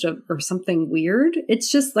ghost or something weird, it's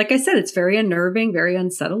just, like I said, it's very unnerving, very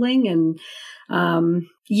unsettling. And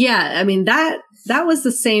I mean, that was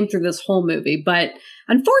the same through this whole movie. But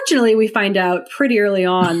unfortunately, we find out pretty early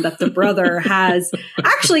on that the brother has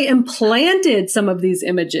actually implanted some of these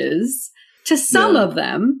images to some of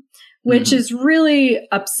them, which is really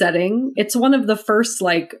upsetting. It's one of the first,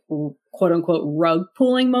 like, quote unquote, rug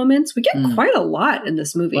pulling moments. We get quite a lot in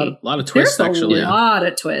this movie. A lot of twists, actually. A lot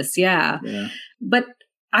of twists, yeah. But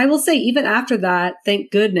I will say, even after that, thank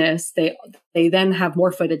goodness, they then have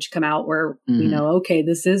more footage come out where we know, okay,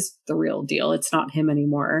 this is the real deal. It's not him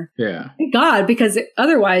anymore. Yeah. Thank God, because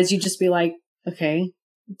otherwise you'd just be like, okay,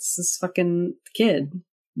 it's this fucking kid.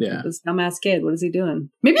 Yeah. This dumbass kid. What is he doing?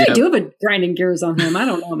 Maybe I do have a grinding gears on him. I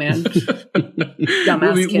don't know, man.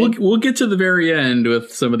 Dumbass kid. We'll get to the very end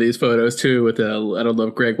with some of these photos too. With I don't know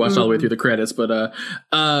if Greg watched all the way through the credits, but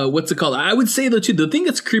what's it called? I would say though too, the thing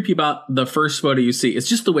that's creepy about the first photo you see is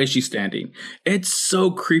just the way she's standing. It's so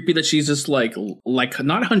creepy that she's just like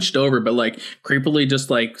not hunched over, but like creepily just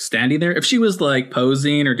like standing there. If she was like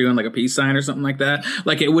posing or doing like a peace sign or something like that,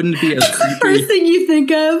 like it wouldn't be as creepy. First thing you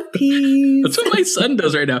think of, peace. That's what my son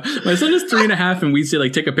does right now. My son is 3.5, and we say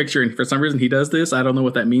like take a picture, and for some reason he does this. I don't know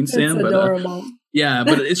what that means to him, but yeah,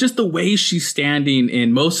 but it's just the way she's standing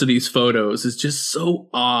in most of these photos is just so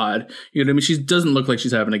odd. You know what I mean? She doesn't look like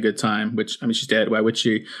she's having a good time. Which, I mean, she's dead. Why would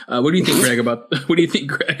she? What do you think, Greg? About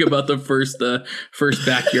the first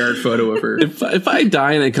backyard photo of her? If I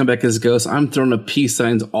die and I come back as a ghost, I'm throwing up peace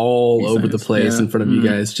signs all over the place in front of you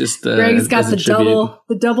guys. Just Greg's got the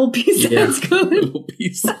double peace signs going. Double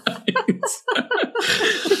peace signs.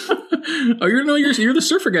 Oh, you're the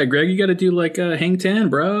surfer guy, Greg. You got to do like hang ten,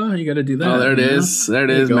 bro. You got to do that. Oh, there it is. There it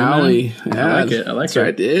is, Maui. Yeah, I like it. That's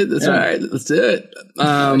right, dude. That's right. Let's do it.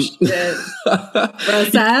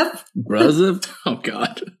 Broseph. Oh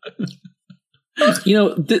God. You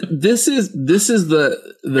know, this is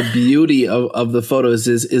the beauty of the photos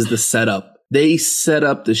is the setup. They set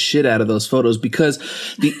up the shit out of those photos because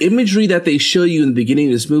the imagery that they show you in the beginning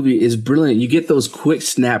of this movie is brilliant. You get those quick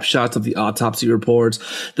snapshots of the autopsy reports.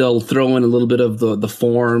 They'll throw in a little bit of the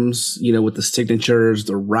forms, you know, with the signatures,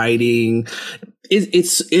 the writing. They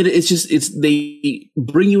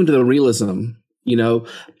bring you into the realism, you know.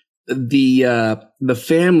 The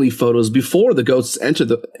family photos before the ghosts enter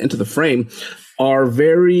the frame are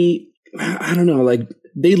very, I don't know, like,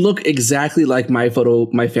 they look exactly like my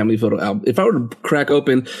family photo album. If I were to crack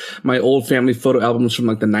open my old family photo albums from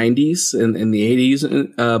like the 90s and the 80s,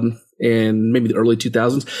 and maybe the early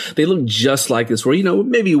 2000s, they look just like this, where, you know,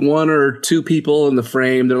 maybe one or two people in the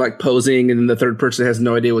frame, they're like posing, and then the third person has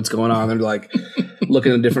no idea what's going on. They're like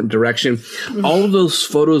looking in a different direction. All of those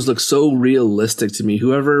photos look so realistic to me.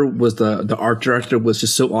 Whoever was the art director was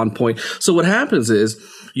just so on point. So what happens is,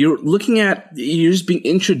 you're just being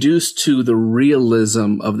introduced to the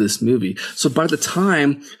realism of this movie. So by the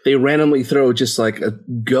time they randomly throw just like a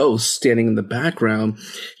ghost standing in the background,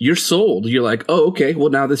 you're sold. You're like, oh, okay, well,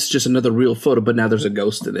 now this is just another real photo, but now there's a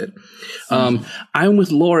ghost in it. I'm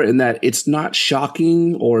with Laura in that it's not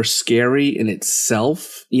shocking or scary in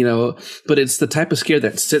itself, you know, but it's the type of scare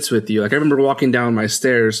that sits with you. Like, I remember walking down my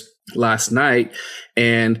stairs last night,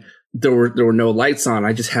 and there were no lights on.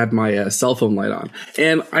 I just had my cell phone light on.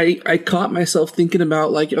 And I caught myself thinking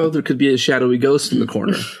about, like, oh, there could be a shadowy ghost in the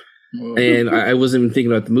corner. And I wasn't even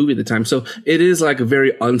thinking about the movie at the time. So it is like a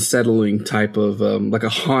very unsettling type of, like a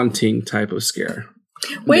haunting type of scare.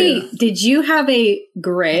 Wait, did you have a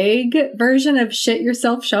Greg version of Shit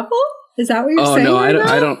Yourself Shuffle? Is that what you're saying? Oh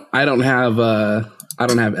no, I don't have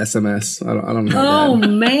SMS. I don't have Oh that.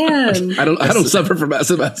 Man. I don't suffer from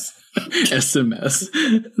SMS. SMS.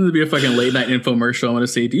 This would be a fucking late night infomercial. I want to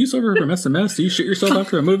say, do you suffer from SMS? Do you shit yourself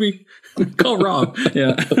after a movie? Call Rob.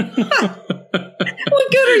 Yeah.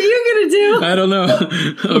 What good are you going to do? I don't know.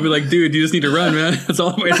 I'll be like, dude, you just need to run, man. That's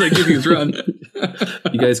all I'm I give you is run.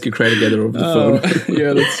 You guys could cry together over the phone.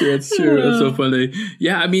 Yeah, that's true. That's true. That's so funny.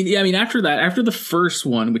 Yeah, I mean, after that, after the first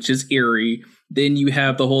one, which is eerie, then you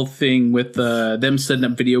have the whole thing with them setting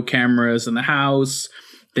up video cameras in the house.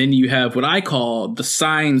 Then you have what I call the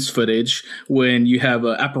Signs footage, when you have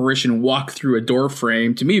an apparition walk through a door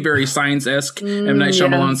frame. To me, very Signs-esque. M. Night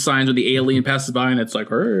Shyamalan Signs, where the alien passes by and it's like,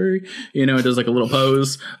 hey, it does like a little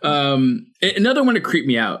pose. Another one that creeped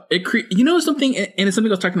me out. Something, and it's something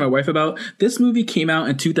I was talking to my wife about. This movie came out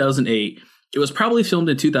in 2008. It was probably filmed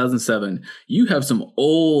in 2007. You have some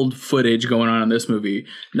old footage going on in this movie.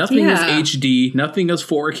 Nothing is HD. Nothing is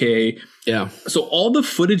 4K. Yeah. So all the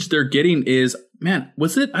footage they're getting is, man,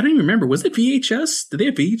 was it? I don't even remember. Was it VHS? Did they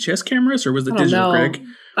have VHS cameras or was it digital, Greg?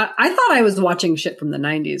 I thought I was watching shit from the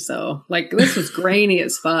 90s, though. Like, this was grainy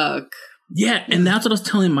as fuck. Yeah, and that's what I was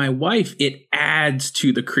telling my wife. It adds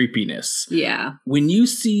to the creepiness. Yeah. When you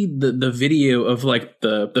see the video of like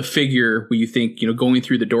the figure where you think, going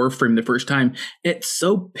through the door frame the first time, it's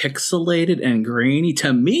so pixelated and grainy.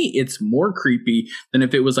 To me, it's more creepy than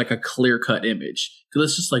if it was like a clear cut image.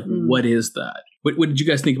 Because it's just like, what is that? What did you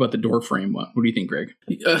guys think about the door frame one? What do you think, Greg?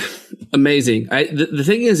 Amazing. The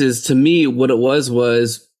thing is to me, what it was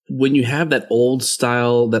when you have that old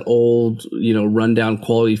style, that old, rundown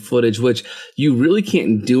quality footage, which you really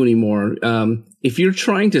can't do anymore. If you're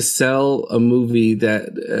trying to sell a movie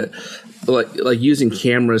that, like using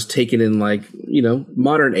cameras taken in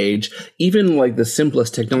modern age, even like the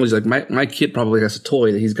simplest technology, like my kid probably has a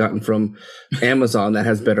toy that he's gotten from Amazon that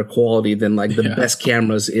has better quality than like the best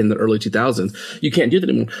cameras in the early 2000s. You can't do that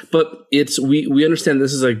anymore. But we understand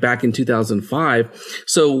this is like back in 2005.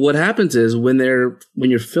 So what happens is when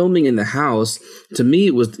you're filming in the house, to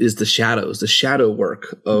me is the shadows, the shadow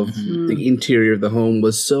work of the interior of the home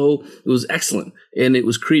it was excellent. And it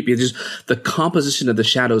was creepy. It's just the composition of the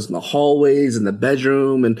shadows in the hallways and the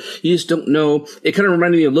bedroom, and you just don't know. It kind of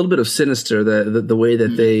reminded me a little bit of Sinister, the way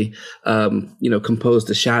that they, composed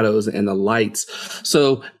the shadows and the lights.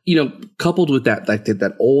 So, coupled with that, like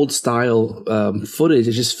that old style footage,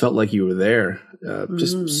 it just felt like you were there.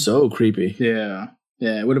 Just so creepy. Yeah.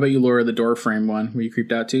 Yeah. What about you, Laura? The door frame one? Were you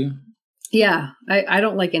creeped out too? Yeah. I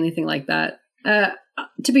don't like anything like that.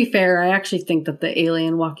 To be fair, I actually think that the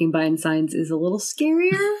alien walking by in Signs is a little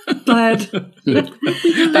scarier, but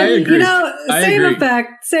I agree.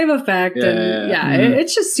 Same effect. And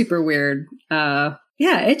it's just super weird.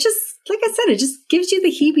 It just, like I said, it just gives you the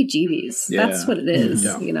heebie-jeebies. Yeah. That's what it is,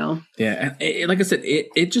 Yeah, and like I said,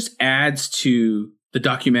 it just adds to the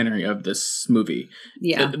documentary of this movie.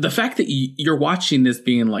 Yeah. The fact that you're watching this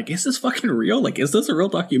being like, is this fucking real? Like, is this a real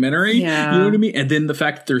documentary? Yeah. You know what I mean? And then the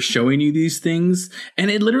fact that they're showing you these things. And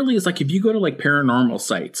it literally is like, if you go to like paranormal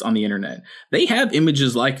sites on the internet, they have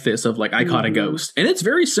images like this of like, I caught a ghost. And it's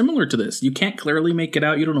very similar to this. You can't clearly make it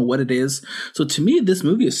out. You don't know what it is. So to me, this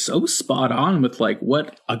movie is so spot on with like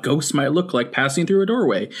what a ghost might look like passing through a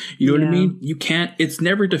doorway. You know what I mean? You can't, it's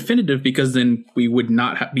never definitive because then we would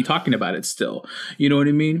not be talking about it still. You know what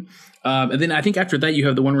I mean? And then I think after that, you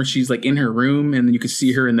have the one where she's like in her room and then you can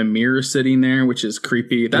see her in the mirror sitting there, which is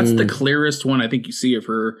creepy. That's the clearest one I think you see of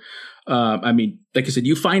her. I mean, like I said,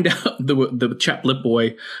 you find out the chap lip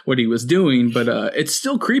boy what he was doing, but it's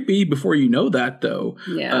still creepy before you know that, though.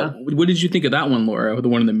 Yeah. What did you think of that one, Laura? The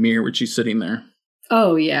one in the mirror where she's sitting there?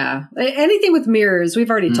 Oh, yeah. Anything with mirrors.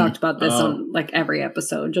 We've already talked about this on like every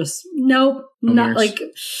episode. Just nope. No not mirrors. like...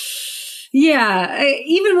 Yeah,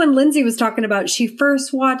 even when Lindsay was talking about she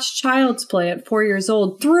first watched Child's Play at 4 years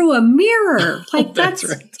old through a mirror. Like, that's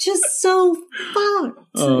right. Just so fucked.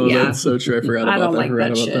 Oh, yeah. That's so true. I forgot about that. I don't like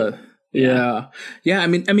that shit. Yeah. I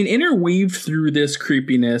mean, interweaved through this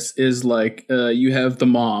creepiness is like you have the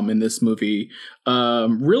mom in this movie.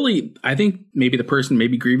 Really, I think maybe the person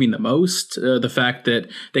maybe grieving the most. The fact that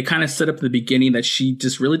they kind of set up at the beginning that she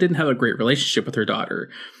just really didn't have a great relationship with her daughter.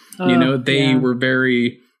 They were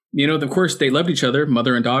very... of course, they loved each other,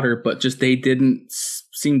 mother and daughter, but just they didn't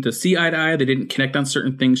seem to see eye to eye. They didn't connect on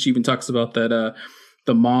certain things. She even talks about that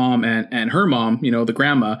the mom and her mom, you know, the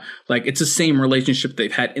grandma, like it's the same relationship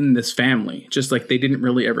they've had in this family. Just like they didn't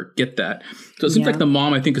really ever get that. So it seems like the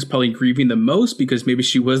mom, I think, is probably grieving the most because maybe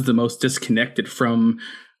she was the most disconnected from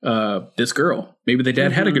this girl. Maybe the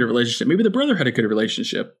dad had a good relationship. Maybe the brother had a good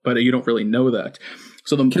relationship, but you don't really know that.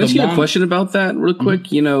 So Can I ask you a question about that real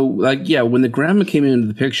quick? You know, like, yeah, when the grandma came into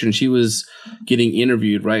the picture and she was getting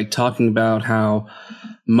interviewed, right, talking about how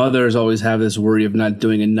mothers always have this worry of not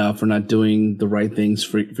doing enough or not doing the right things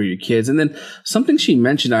for your kids. And then something she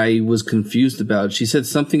mentioned I was confused about. She said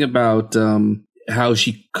something about how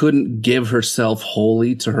she couldn't give herself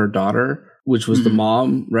wholly to her daughter, which was the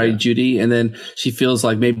mom, right, Judy? And then she feels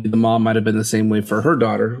like maybe the mom might have been the same way for her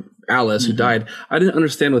daughter, Alice, who died. I didn't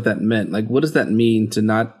understand what that meant. Like, what does that mean to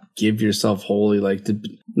not give yourself wholly, like to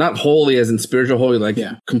not wholly as in spiritual wholly, like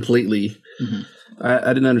completely?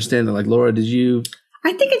 I didn't understand that. Like, Laura, did you?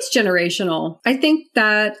 I think it's generational. I think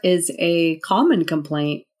that is a common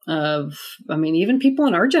complaint of, I mean, even people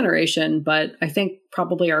in our generation, but I think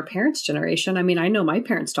probably our parents' generation. I mean, I know my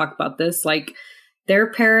parents talk about this, like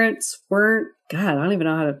their parents weren't, God, I don't even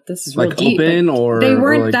know how to, this is real like deep, open or they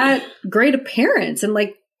weren't like, that great of parents. And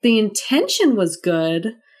like the intention was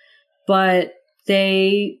good, but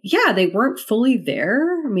they weren't fully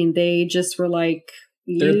there. I mean, they just were like,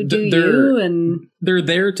 they're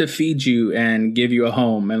there to feed you and give you a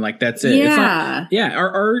home, and like that's it. Yeah, it's not,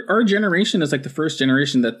 our generation is like the first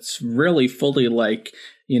generation that's really fully like,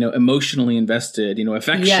 you know, emotionally invested, you know,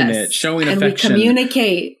 affectionate, showing affection, and we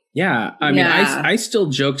communicate. Yeah. I mean, I still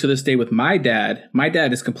joke to this day with my dad. My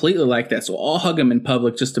dad is completely like that. So I'll hug him in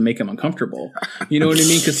public just to make him uncomfortable. You know what I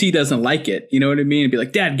mean? Because he doesn't like it. You know what I mean? And be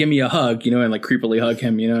like, Dad, give me a hug, you know, and like creepily hug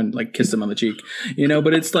him, you know, and like kiss him on the cheek, you know,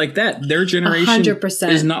 but it's like that. Their generation 100%.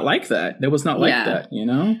 is not like that. That was not like that, you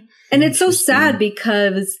know? And it's so sad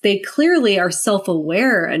because they clearly are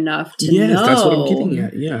self-aware enough to know that's what I'm getting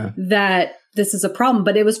at. Yeah. That this is a problem,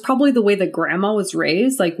 but it was probably the way that grandma was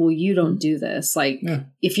raised. Like, well, you don't do this. Like,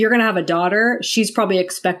 if you're going to have a daughter, she's probably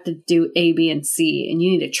expected to do A, B, and C, and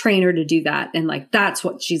you need to train her to do that. And like, that's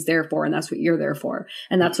what she's there for. And that's what you're there for.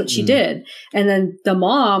 And that's what she did. And then the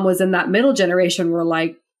mom was in that middle generation where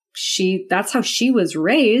like, that's how she was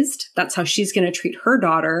raised. That's how she's going to treat her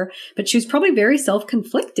daughter. But she was probably very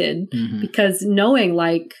self-conflicted because knowing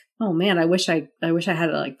like, oh man, I wish I had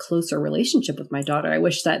a like closer relationship with my daughter. I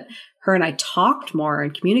wish that her and I talked more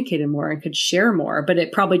and communicated more and could share more, but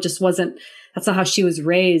it probably just wasn't, that's not how she was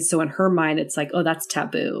raised. So in her mind, it's like, oh, that's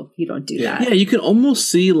taboo. You don't do that. Yeah, you can almost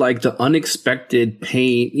see like the unexpected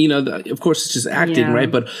pain, you know, of course it's just acting,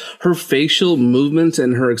 right? But her facial movements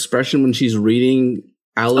and her expression when she's reading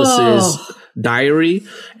Alice's diary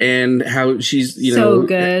and how she's, you know,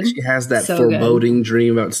 she has that foreboding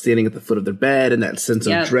dream about standing at the foot of their bed and that sense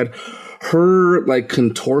of dread. Her like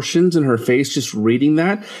contortions in her face, just reading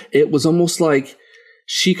that, it was almost like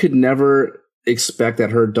she could never expect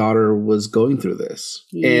that her daughter was going through this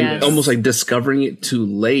and almost like discovering it too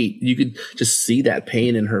late. You could just see that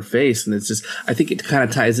pain in her face. And it's just, I think it kind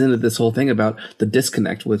of ties into this whole thing about the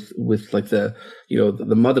disconnect with like the, you know,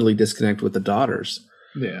 the motherly disconnect with the daughters.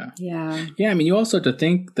 Yeah. I mean, you also have to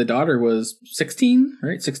think the daughter was 16,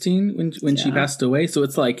 right? 16 when she passed away. So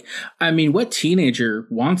it's like, I mean, what teenager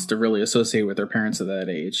wants to really associate with their parents at that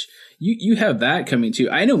age? You have that coming too.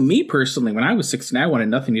 I know me personally, when I was 16, I wanted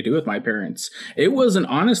nothing to do with my parents. It wasn't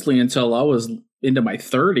honestly until I was into my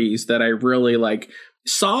 30s that I really like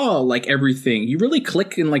saw like everything. You really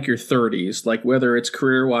click in like your 30s, like whether it's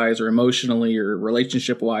career wise or emotionally or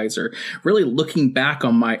relationship wise, or really looking back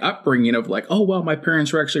on my upbringing of like, oh, well, my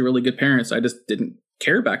parents were actually really good parents. I just didn't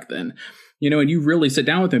care back then. You know, and you really sit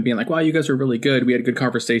down with them being like, wow, you guys are really good. We had good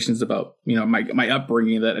conversations about, you know, my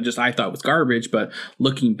upbringing that I thought was garbage. But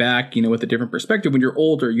looking back, you know, with a different perspective, when you're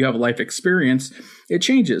older, you have a life experience, it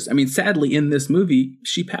changes. I mean, sadly, in this movie,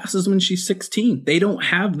 she passes when she's 16. They don't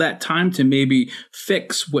have that time to maybe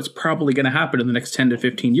fix what's probably going to happen in the next 10 to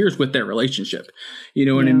 15 years with their relationship. You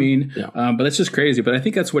know what I mean? Yeah. But it's just crazy. But I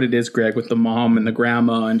think that's what it is, Greg, with the mom and the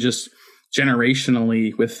grandma and just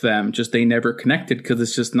generationally with them, just they never connected because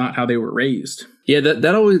it's just not how they were raised. Yeah,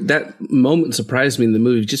 that moment surprised me in the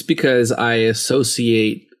movie just because I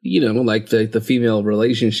associate, you know, like the female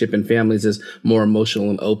relationship in families is more emotional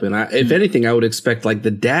and open. If anything, I would expect like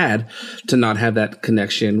the dad to not have that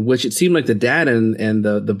connection, which it seemed like the dad and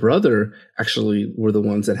the brother actually were the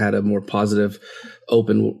ones that had a more positive,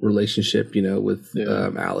 open relationship, you know, with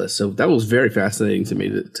Alice. So that was very fascinating to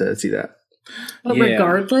me to see that. But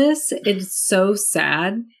regardless, it's so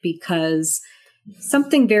sad because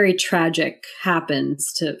something very tragic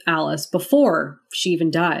happens to Alice before she even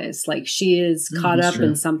dies. Like she is caught up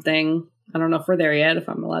in something I don't know if we're there yet, if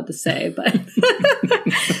I'm allowed to say, but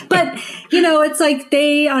but it's like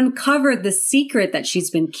they uncovered the secret that she's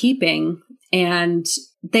been keeping, and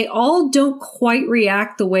they all don't quite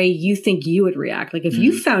react the way you think you would react. Like if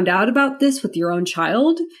you found out about this with your own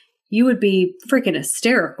child, you would be freaking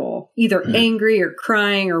hysterical, either angry or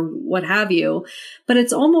crying or what have you. But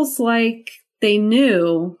it's almost like they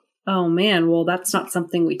knew, oh man, well, that's not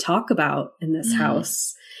something we talk about in this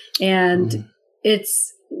house. And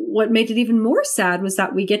it's what made it even more sad was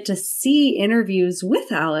that we get to see interviews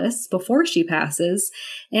with Alice before she passes.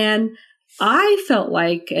 And I felt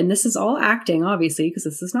like, and this is all acting, obviously, because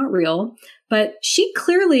this is not real, but she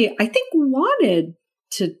clearly, I think, wanted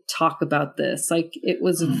to talk about this. Like it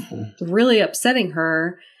was really upsetting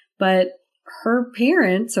her, but her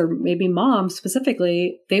parents, or maybe mom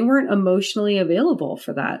specifically, they weren't emotionally available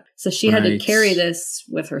for that. So she had to carry this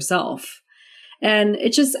with herself. And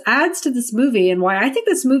it just adds to this movie and why I think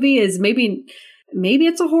this movie is maybe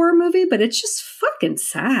it's a horror movie, but it's just fucking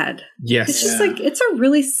sad. Yes. It's just like, it's a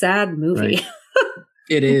really sad movie. Right.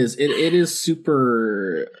 It is. It is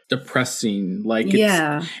super depressing. Like,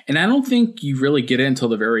 it's, and I don't think you really get it until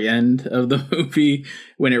the very end of the movie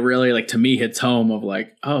when it really, like, to me hits home of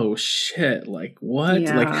like, oh shit, like what?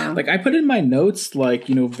 Yeah. Like I put in my notes, like,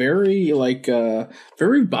 very like,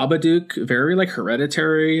 very Babadook, very like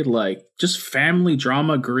Hereditary, like just family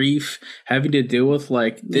drama, grief, having to deal with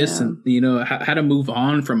like this and, how to move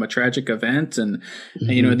on from a tragic event. And,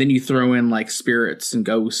 and then you throw in like spirits and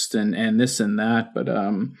ghosts and this and that. But,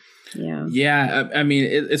 I mean,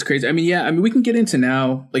 it's crazy. I mean, we can get into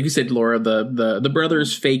now, like you said, Laura, the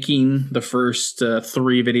brothers faking the first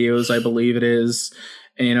 3 videos, I believe it is.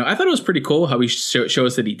 And, I thought it was pretty cool how he show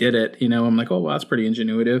us that he did it. I'm like, oh, wow, that's pretty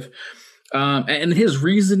ingenuitive. And his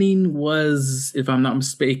reasoning was, if I'm not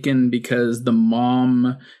mistaken, because the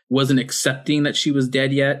mom wasn't accepting that she was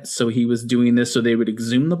dead yet. So he was doing this so they would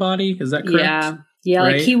exhume the body. Is that correct? Yeah.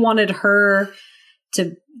 Right? Like he wanted her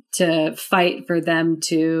to fight for them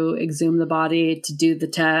to exhume the body, to do the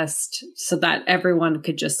test so that everyone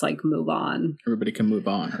could just like move on. Everybody can move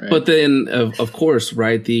on, right? But then, of course,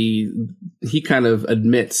 right, he kind of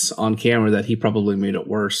admits on camera that he probably made it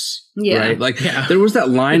worse. Yeah. Right? Like there was that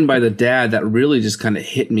line by the dad that really just kind of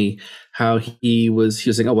hit me. How he was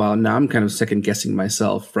saying, oh, well, now I'm kind of second guessing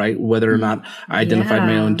myself, right? Whether or not I identified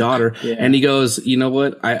my own daughter. Yeah. And he goes, you know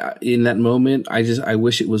what? In that moment, I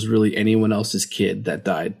wish it was really anyone else's kid that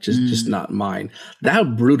died, just not mine.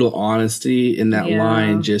 That brutal honesty in that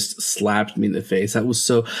line just slapped me in the face. That was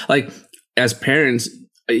so, like, as parents,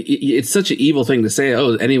 it's such an evil thing to say,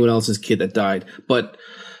 oh, anyone else's kid that died. But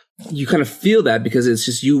you kind of feel that because it's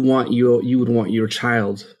just you would want your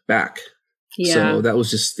child back. Yeah. So that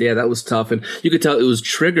was just, that was tough. And you could tell it was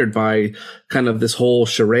triggered by kind of this whole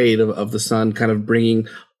charade of the son kind of bringing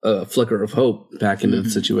a flicker of hope back into the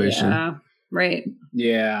situation. Yeah. Right.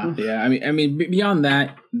 Yeah. Yeah. I mean, beyond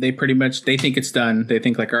that, they think it's done. They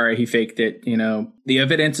think like, all right, he faked it. The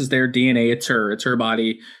evidence is there. DNA. It's her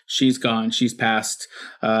body. She's gone. She's passed.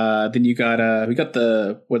 Then we got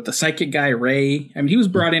the psychic guy, Ray. I mean, he was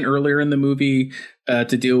brought in earlier in the movie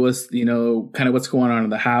to deal with, kind of what's going on in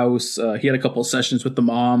the house. He had a couple of sessions with the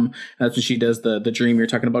mom. That's when she does the dream you're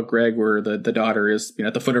talking about, Greg, where the daughter is,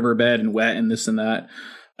 at the foot of her bed and wet and this and that.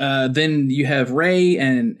 Then you have Ray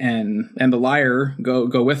and the liar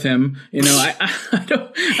go with him. I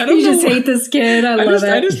don't. You just hate this kid. I love it.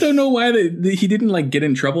 I just don't know why he didn't like get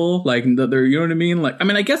in trouble. Like you know what I mean? Like, I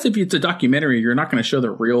mean, I guess if it's a documentary, you're not going to show the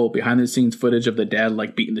real behind the scenes footage of the dad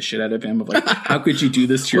like beating the shit out of him. Of like, how could you do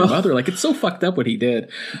this to your mother? Like, it's so fucked up what he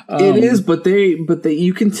did. It is, but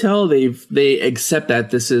you can tell they accept that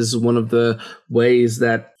this is one of the ways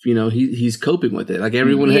that he's coping with it. Like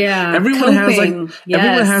everyone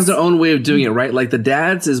has their own way of doing it, right? Like the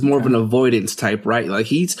dad's is more of an avoidance type, right? Like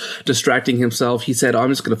he's distracting himself. He said, oh, I'm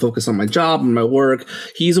just going to focus on my job and my work.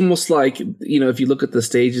 He's almost like, if you look at the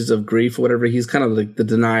stages of grief or whatever, he's kind of like the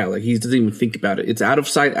denial. Like he doesn't even think about it. It's out of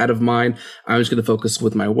sight, out of mind. I'm just going to focus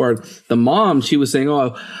with my work. The mom, she was saying,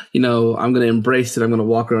 oh, I'm going to embrace it. I'm going to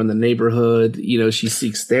walk around the neighborhood. She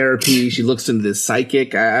seeks therapy. She looks into this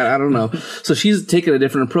psychic. I don't know. So she's taking a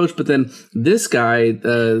different approach. But then this guy,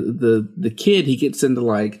 the kid, he gets into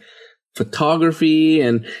like photography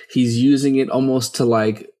and he's using it almost to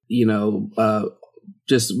like,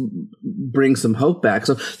 just bring some hope back.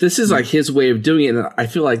 So this is like his way of doing it. And I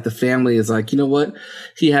feel like the family is like, you know what?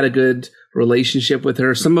 He had a good relationship with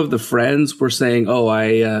her. Some of the friends were saying, oh,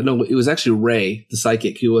 no, it was actually Ray, the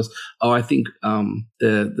psychic, who was, oh, I think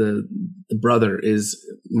the brother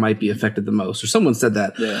might be affected the most, or someone said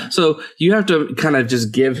that. Yeah. So you have to kind of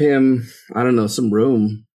just give him, I don't know, some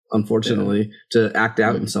room, unfortunately, to act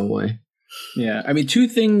out in some way. Yeah. I mean, two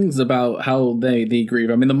things about how they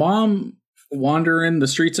grieve. I mean, the mom wandering the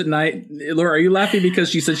streets at night. Laura, are you laughing because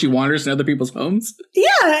she said she wanders in other people's homes? Yeah.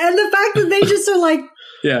 And the fact that they just are like,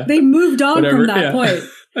 yeah, they moved on Whatever. from that point.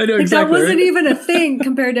 I know like exactly. That wasn't even a thing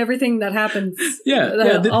compared to everything that happens.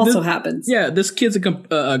 Also happens. Yeah, this kid's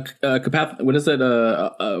what is it?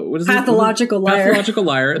 What is pathological liar. Pathological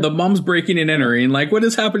liar. The mom's breaking and entering. Like, what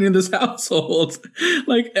is happening in this household?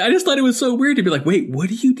 Like, I just thought it was so weird to be like, wait, what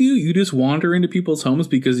do? You just wander into people's homes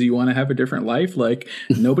because you want to have a different life? Like,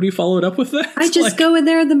 nobody followed up with that? I just go in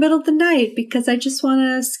there in the middle of the night because I just want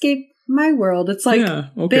to escape my world. It's like,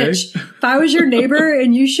 bitch, if I was your neighbor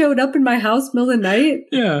and you showed up in my house middle of the night,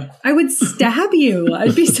 I would stab you.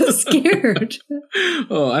 I'd be so scared.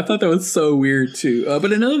 Oh, I thought that was so weird too.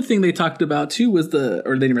 But another thing they talked about too was they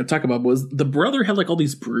didn't even talk about, was the brother had like all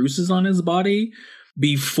these bruises on his body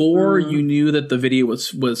before you knew that the video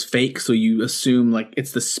was fake. So you assume like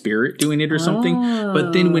it's the spirit doing it or something.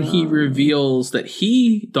 But then when he reveals that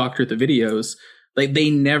he doctored the videos, like, they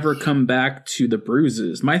never come back to the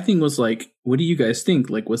bruises. My thing was like, what do you guys think?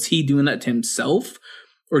 Like, was he doing that to himself?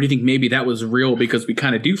 Or do you think maybe that was real, because we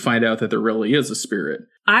kind of do find out that there really is a spirit?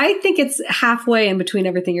 I think it's halfway in between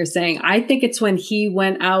everything you're saying. I think it's when he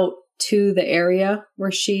went out to the area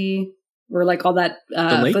where like all that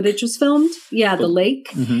footage was filmed. Yeah, the lake.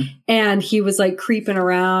 Mm-hmm. And he was like creeping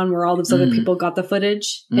around where all those other people got the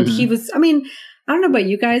footage. And he was, I mean, I don't know about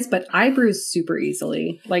you guys, but I bruise super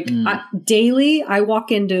easily. Like daily, I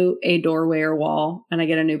walk into a doorway or wall and I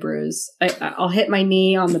get a new bruise. I'll hit my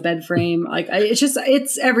knee on the bed frame. Like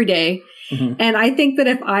it's every day. Mm-hmm. And I think that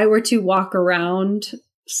if I were to walk around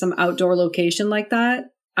some outdoor location like that,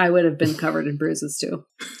 I would have been covered in bruises too.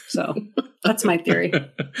 So that's my theory.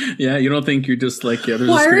 Yeah, you don't think you're just like, there's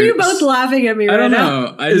Why are you both laughing at me right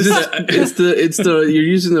now? I don't know. It's the you're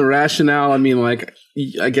using the rationale. I mean, like,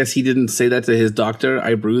 I guess he didn't say that to his doctor.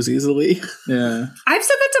 I bruise easily. Yeah. I've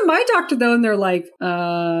said that to my doctor though, and they're like,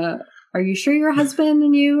 are you sure your husband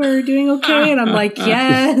and you are doing okay? And I'm like,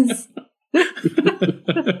 yes.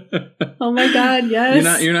 Oh my God,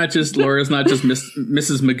 yes. You're not just, Laura's not just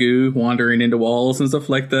Mrs. Magoo wandering into walls and stuff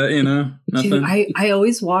like that, nothing. Dude, I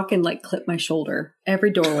always walk and like clip my shoulder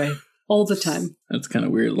every doorway all the time. That's kind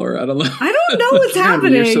of weird, Laura. I don't know. I don't know what's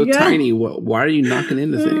happening. You're so tiny. Why are you knocking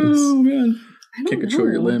into things? Oh man. I don't Can't control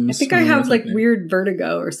your limbs. I think I have like weird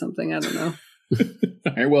vertigo or something. I don't know.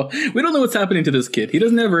 All right, well, we don't know what's happening to this kid. He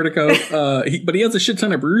doesn't have vertigo, but he has a shit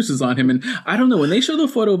ton of bruises on him. And I don't know, when they show the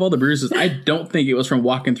photo of all the bruises, I don't think it was from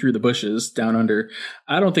walking through the bushes down under.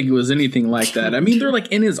 I don't think it was anything like that. I mean, they're like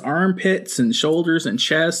in his armpits and shoulders and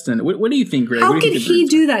chest. And what do you think, Greg? How could he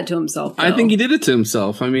do that to himself, though? I think he did it to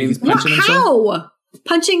himself. I mean, he's punching himself. How?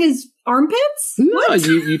 Punching his armpits? No,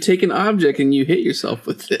 you take an object and you hit yourself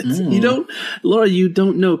with it. You don't, Laura, you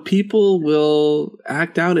don't know. People will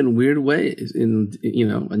act out in weird ways, in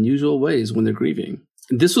unusual ways when they're grieving.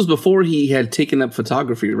 This was before he had taken up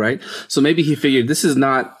photography, right? So maybe he figured this is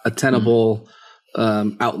not a tenable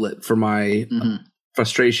outlet for my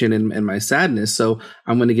frustration and my sadness. So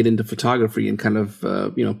I'm going to get into photography and kind of,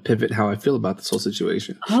 pivot how I feel about this whole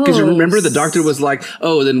situation. Because remember, the doctor was like,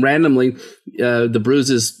 then randomly the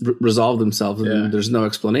bruises resolve themselves and there's no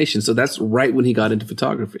explanation. So that's right when he got into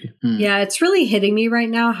photography. Yeah, it's really hitting me right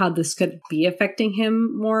now how this could be affecting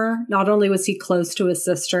him more. Not only was he close to his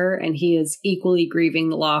sister, and he is equally grieving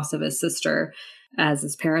the loss of his sister as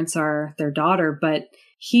his parents are their daughter, but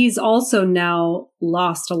he's also now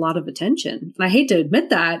lost a lot of attention. And I hate to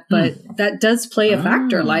admit that, but that does play a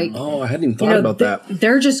factor. Like, I hadn't even thought about that.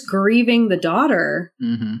 They're just grieving the daughter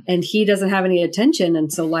and he doesn't have any attention.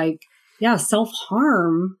 And so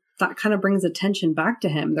self-harm, that kind of brings attention back to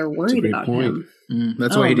him. They're worried about him.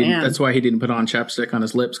 That's why he didn't put on chapstick on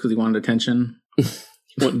his lips, because he wanted attention.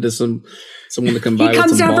 He wanted someone to come by. He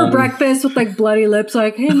comes with down balm. for breakfast with like bloody lips,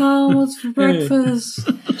 like, "Hey mom, what's for breakfast?"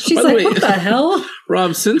 She's like, "What the hell?"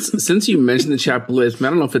 Rob, since you mentioned the chapped lips, man,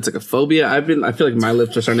 I don't know if it's like a phobia. I feel like my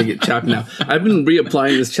lips are starting to get chapped now. I've been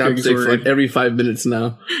reapplying this chapstick for like every 5 minutes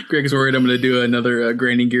now. Greg's worried I'm going to do another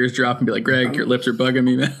grinding gears drop and be like, "Greg, your lips are bugging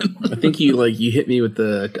me, man." I think you hit me with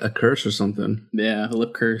a curse or something. Yeah, the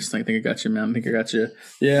lip curse. I think I got you, man. I think I got you.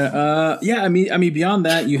 Yeah. I mean, beyond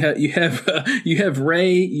that, you have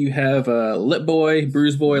Ray, you have Lip Boy,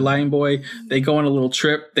 Bruise Boy, Lying Boy. They go on a little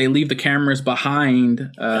trip. They leave the cameras behind.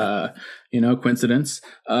 Coincidence.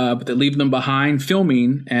 But they leave them behind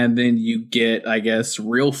filming, and then you get, I guess,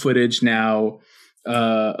 real footage now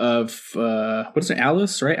of what is it,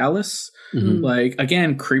 Alice, right? Alice, like,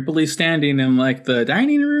 again, creepily standing in like the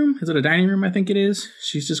dining room. Is it a dining room? I think it is.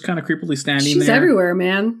 She's just kind of creepily standing. She's there. Everywhere,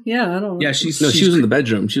 man. Yeah, I don't know. Yeah, she was in the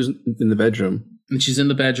bedroom. She was in the bedroom. And she's in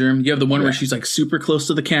the bedroom. You have the one where she's like super close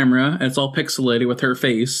to the camera and it's all pixelated with her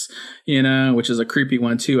face, you know, which is a creepy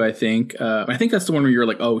one too, I think. I think that's the one where you're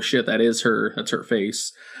like, oh shit, that is her. That's her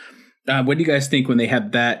face. What do you guys think when they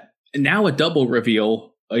had that? Now a double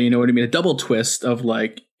reveal, you know what I mean? A double twist of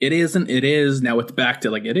like, it isn't, it is. Now it's back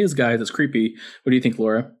to like, it is, guys. It's creepy. What do you think,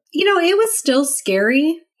 Laura? You know, it was still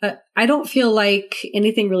scary. I don't feel like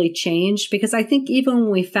anything really changed because I think even when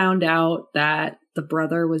we found out that the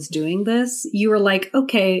brother was doing this, you were like,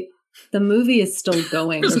 okay, the movie is still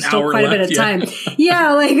going. There's still quite a bit of time.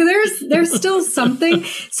 Yeah, like there's still something.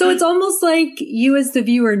 So it's almost like you as the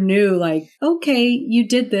viewer knew, like, okay, you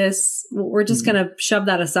did this. We're just going to shove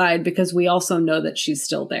that aside because we also know that she's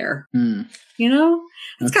still there. You know?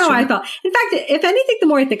 That's kind of what I thought. In fact, if anything, the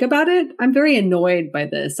more I think about it, I'm very annoyed by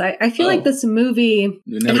this. I feel like this movie,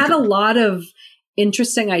 it had a lot of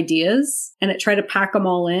interesting ideas and it tried to pack them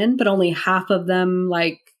all in, but only half of them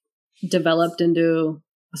like developed into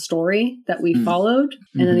a story that we followed.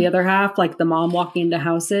 And then the other half, like the mom walking into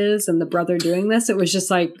houses and the brother doing this, it was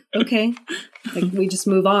just like, okay, like we just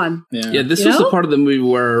move on. Yeah, this was the part of the movie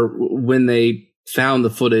where when they found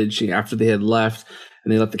the footage after they had left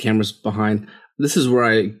and they left the cameras behind, this is where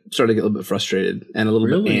I started to get a little bit frustrated and a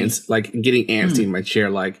little bit like getting antsy in my chair,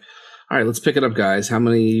 like, all right, let's pick it up, guys. How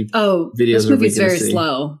many videos this are we movie's going to very see?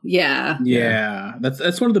 slow. Yeah.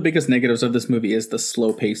 That's one of the biggest negatives of this movie is the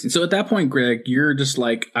slow pacing. So at that point, Greg, you're just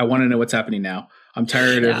like, I want to know what's happening now. I'm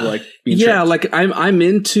tired of like being tricked. Like I'm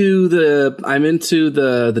into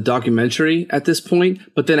the documentary at this point,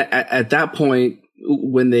 but then at that point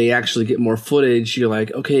when they actually get more footage, you're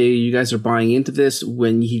like, okay, you guys are buying into this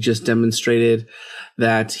when he just demonstrated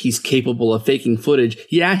that he's capable of faking footage.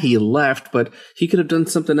 Yeah, he left, but he could have done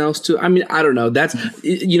something else too. I mean, I don't know. That's,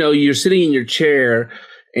 you know, you're sitting in your chair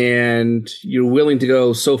and you're willing to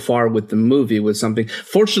go so far with the movie with something.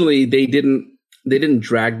 Fortunately, they didn't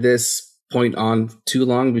drag this point on too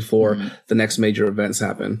long before the next major events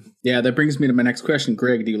happen. Yeah, that brings me to my next question.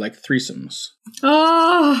 Greg, do you like threesomes?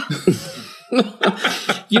 Oh,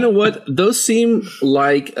 You know what? Those seem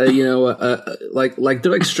like like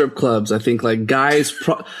they're like strip clubs. I think like guys,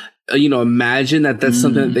 imagine that's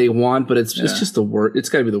something that they want, but it's just the worst. It's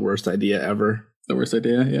got to be the worst idea ever. The worst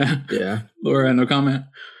idea, yeah. Laura, no comment.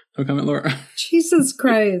 No comment, Laura. Jesus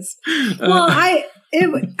Christ. Well, I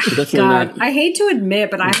hate to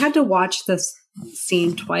admit, but I had to watch this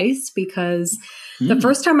scene twice because the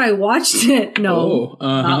first time I watched it, not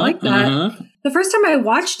like that. The first time I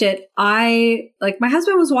watched it, my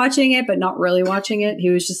husband was watching it, but not really watching it. He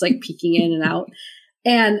was just like peeking in and out.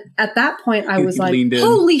 And at that point, I was like,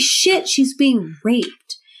 holy shit, she's being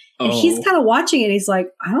raped. And he's kind of watching it. He's like,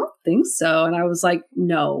 I don't think so. And I was like,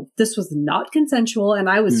 no, this was not consensual. And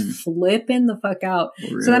I was flipping the fuck out.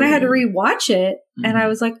 Really? So then I had to rewatch it. And I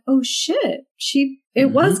was like, oh shit,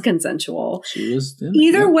 it was consensual. She was.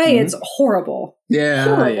 Either way, it's horrible. Yeah.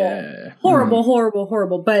 Horrible. Yeah. Horrible, horrible,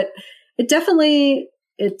 horrible. But it definitely,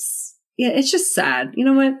 it's just sad. You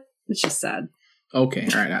know what? It's just sad. Okay,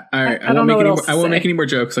 all right. I won't make any more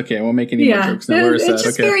jokes. Okay, I won't make any more jokes. No, it's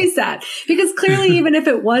just very sad because clearly, even if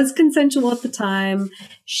it was consensual at the time,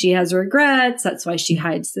 she has regrets. That's why she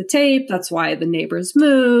hides the tape. That's why the neighbors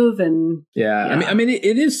move. And I mean,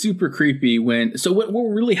 it is super creepy when. So what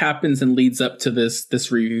really happens and leads up to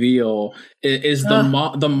this reveal is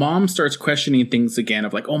the mom starts questioning things again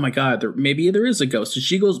of like, oh my god, maybe there is a ghost. So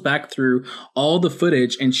she goes back through all the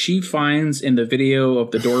footage and she finds in the video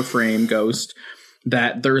of the door frame ghost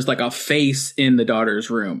that there's like a face in the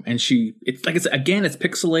daughter's room, and it's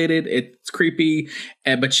pixelated, it's creepy,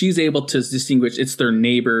 but she's able to distinguish it's their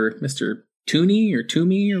neighbor, Mr. Tooney or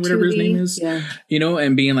Toomey or whatever his name is,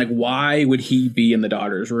 and being like, why would he be in the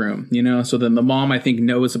daughter's room? So then the mom, I think,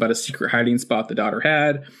 knows about a secret hiding spot the daughter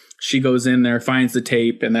had. She goes in there, finds the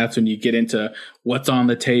tape, and that's when you get into what's on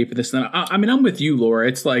the tape. This and that. I mean, I'm with you, Laura.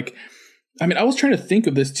 It's like, I mean, I was trying to think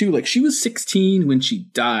of this too. Like, she was 16 when she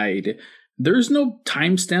died. There's no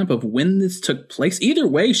timestamp of when this took place. Either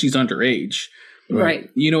way, she's underage. Right.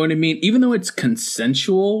 You know what I mean? Even though it's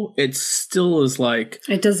consensual, it still is like...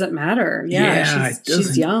 It doesn't matter. Yeah,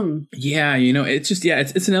 she's young. Yeah, it's just... Yeah,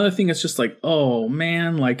 it's another thing. It's just like, oh,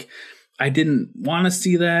 man, like, I didn't want to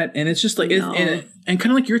see that. And it's just like... No. And kind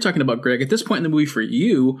of like you're talking about, Greg, at this point in the movie for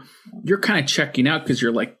you, you're kind of checking out because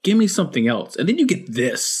you're like, give me something else. And then you get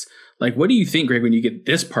this. Like, what do you think, Greg, when you get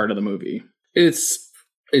this part of the movie?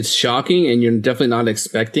 It's shocking, and you're definitely not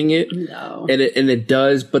expecting it. No, but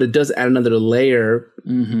it does add another layer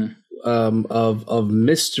of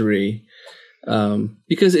mystery,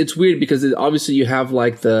 because it's weird because obviously you have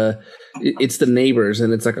like it's the neighbors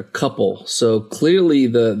and it's like a couple. So clearly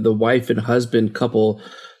the wife and husband couple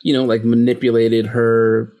like manipulated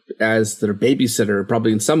her as their babysitter,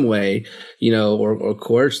 probably in some way, or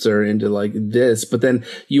coerced her into like this. But then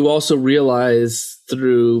you also realize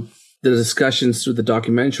through the discussions through the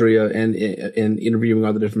documentary and interviewing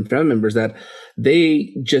all the different family members that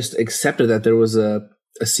they just accepted that there was a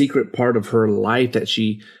secret part of her life that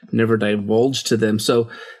she never divulged to them. So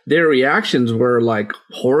their reactions were like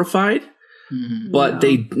horrified. Mm-hmm. But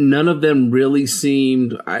none of them really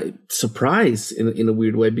seemed surprised in a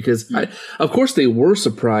weird way, because of course they were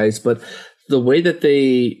surprised, but the way that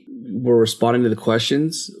they were responding to the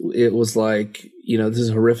questions, it was like, this is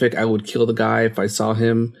horrific. I would kill the guy if I saw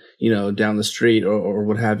him, down the street or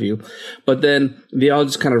what have you. But then they all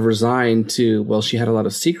just kind of resigned to, well, she had a lot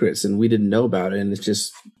of secrets and we didn't know about it. And it's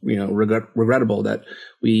just, regrettable that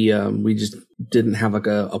we just didn't have like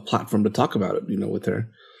a platform to talk about it, with her.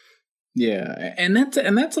 Yeah, and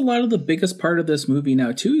that's a lot of the biggest part of this movie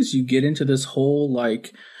now too, is you get into this whole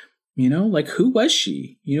like, like who was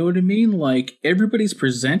she? You know what I mean? Like everybody's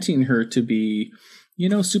presenting her to be,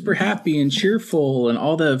 super happy and cheerful, and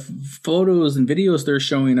all the photos and videos they're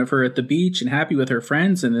showing of her at the beach and happy with her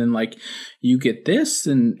friends, and then like you get this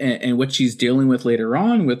and what she's dealing with later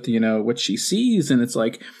on with what she sees, and it's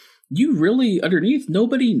like, you really, underneath,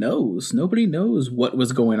 nobody knows what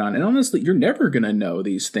was going on. And honestly, you're never going to know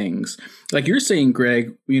these things. Like you're saying,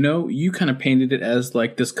 Greg, you kind of painted it as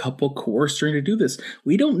like this couple coerced her to do this.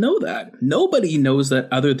 We don't know that. Nobody knows that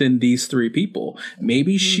other than these three people.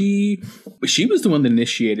 Maybe she was the one that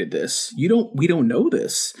initiated this. We don't know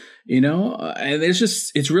this, and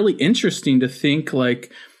it's really interesting to think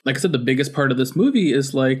like I said, the biggest part of this movie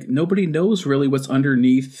is like nobody knows really what's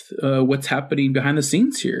underneath what's happening behind the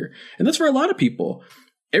scenes here. And that's for a lot of people.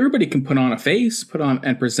 Everybody can put on a face,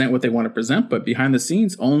 and present what they want to present, but behind the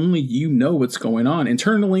scenes, only what's going on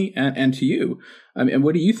internally and to you. I mean,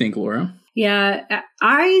 what do you think, Laura? Yeah,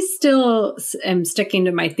 I still am sticking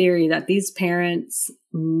to my theory that these parents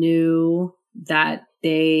knew that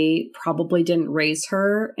they probably didn't raise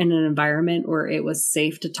her in an environment where it was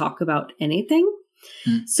safe to talk about anything.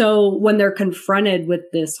 So when they're confronted with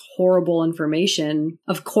this horrible information,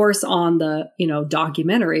 of course, on the,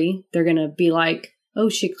 documentary, they're going to be like, oh,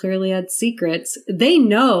 she clearly had secrets. They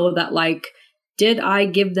know that, like, did I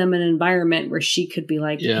give them an environment where she could be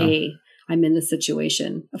like, hey, I'm in this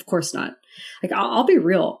situation? Of course not. Like, I'll be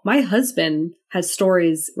real. My husband has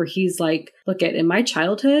stories where he's like, look, in my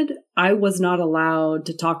childhood, I was not allowed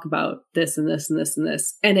to talk about this and this and this and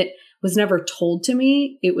this. And it was never told to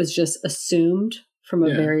me. It was just assumed from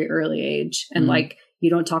a very early age. And like, you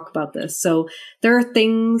don't talk about this. So there are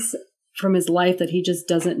things from his life that he just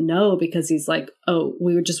doesn't know, because he's like, oh,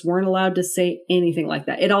 we just weren't allowed to say anything like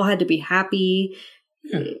that. It all had to be happy.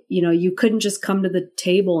 Yeah. You couldn't just come to the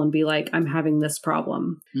table and be like, I'm having this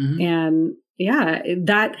problem. Mm-hmm. And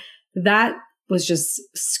that was just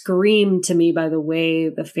screamed to me by the way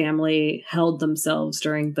the family held themselves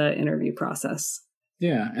during the interview process.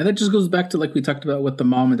 Yeah. And that just goes back to like we talked about with the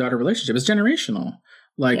mom and daughter relationship. It's generational.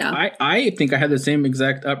 Like I think I had the same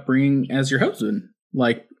exact upbringing as your husband.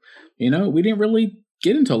 Like, we didn't really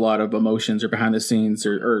get into a lot of emotions or behind the scenes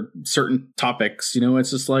or certain topics. It's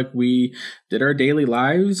just like we did our daily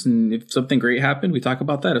lives. And if something great happened, we talk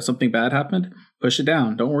about that. If something bad happened, push it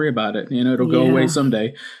down. Don't worry about it. It'll go away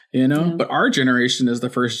someday, But our generation is the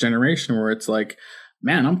first generation where it's like,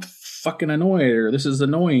 man, I'm fucking annoyed, or this is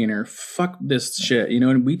annoying, or fuck this shit,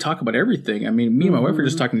 and we talk about everything. I mean, me and my wife were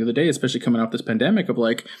just talking the other day, especially coming off this pandemic, of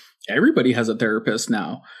like, everybody has a therapist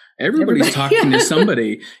now. Everybody's talking to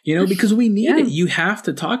somebody, because we need it. You have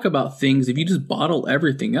to talk about things. If you just bottle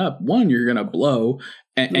everything up, one, you're going to blow.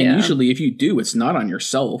 And usually if you do, it's not on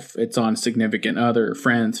yourself. It's on significant other,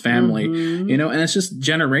 friends, family, and it's just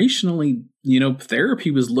generationally, therapy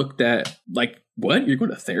was looked at like, what? You're going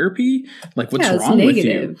to therapy? Like, what's wrong with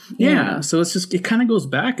you? Yeah. So it's just, it kind of goes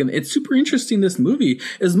back, and it's super interesting. This movie,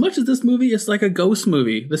 as much as this movie is like a ghost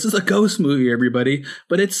movie, this is a ghost movie, everybody,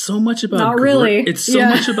 but it's so much about, not really. It's so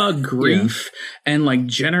much about grief and like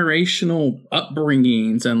generational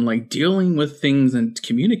upbringings and like dealing with things and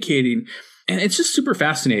communicating. And it's just super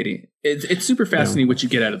fascinating. It's super fascinating what you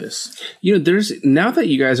get out of this. There's, now that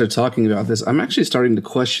you guys are talking about this, I'm actually starting to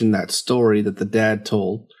question that story that the dad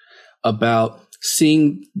told about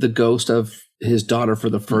seeing the ghost of his daughter for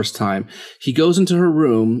the first time. He goes into her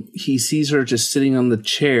room. He sees her just sitting on the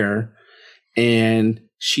chair, and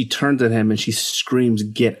she turns at him and she screams,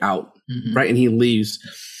 "Get out!" Right? And he leaves.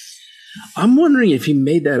 I'm wondering if he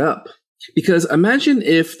made that up. Because imagine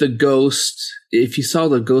if he saw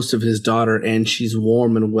the ghost of his daughter and she's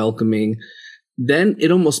warm and welcoming, then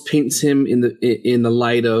it almost paints him in the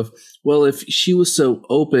light of, well, if she was so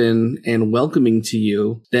open and welcoming to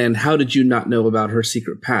you, then how did you not know about her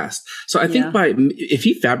secret past? So I think if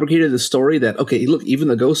he fabricated the story that, okay, look, even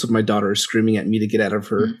the ghost of my daughter is screaming at me to get out of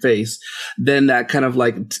her face, then that kind of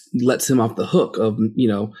like lets him off the hook of,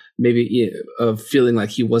 maybe of feeling like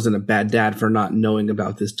he wasn't a bad dad for not knowing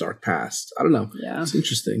about this dark past. I don't know. Yeah. It's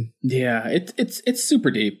interesting. Yeah, it's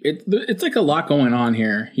super deep. It's like a lot going on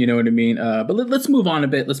here. You know what I mean? But let's move on a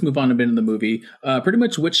bit. Let's move on a bit in the movie. Pretty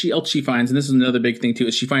much what else she finds, and this is another big thing too,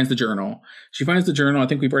 is she finds the journal. I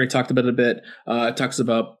think we've already talked about it a bit. It talks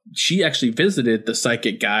about she actually visited the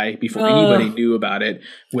psychic guy before anybody knew about it,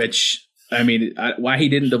 which, I mean, why he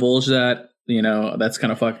didn't divulge that, that's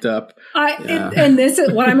kind of fucked up. And this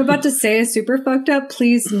is what I'm about to say is super fucked up.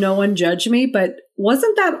 Please, no one judge me, but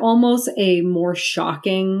wasn't that almost a more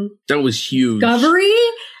shocking that was huge discovery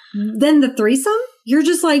than the threesome? You're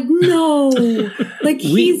just like, no, like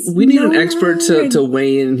we need an expert to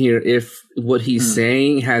weigh in here if what he's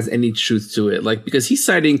saying has any truth to it, like, because he's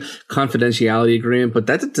citing confidentiality agreement, but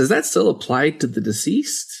does that still apply to the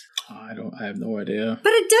deceased? I have no idea.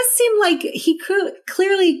 But it does seem like he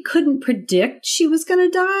clearly couldn't predict she was going to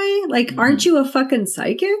die. Like, aren't you a fucking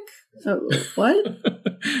psychic? What?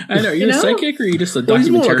 I know. You're a psychic, or are you just a documentarian? He's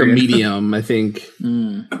more like a medium, I think.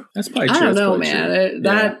 That's probably true. I don't know,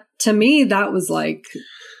 man. To me, that was like...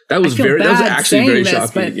 That was actually very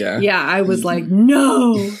shocking. Yeah, I was like,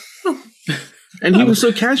 no. And he was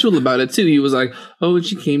so casual about it, too. He was like, oh, and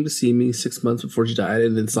she came to see me 6 months before she died.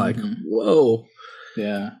 And it's like, whoa.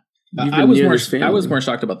 Yeah. I was more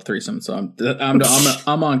shocked about the threesome, so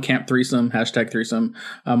I'm on Camp Threesome, #threesome.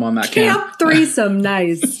 I'm on that camp threesome.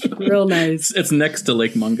 Nice, real nice. It's next to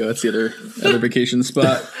Lake Mungo. It's the other vacation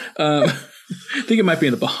spot. I think it might be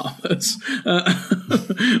in the Bahamas.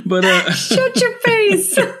 But shut your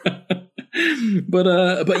face.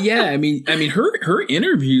 But yeah, I mean, her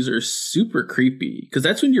interviews are super creepy, because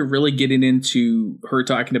that's when you're really getting into her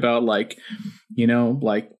talking about, like,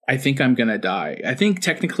 like, I think I'm gonna die. I think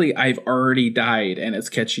technically I've already died and it's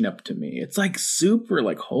catching up to me. It's like super,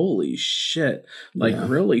 like, holy shit, like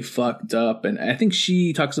really fucked up. And I think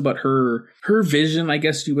she talks about her vision, I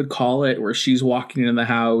guess you would call it, where she's walking in the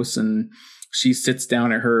house and she sits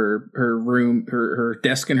down at her room, her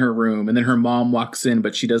desk in her room, and then her mom walks in,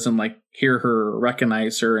 but she doesn't like hear her or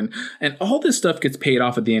recognize her, and all this stuff gets paid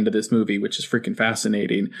off at the end of this movie, which is freaking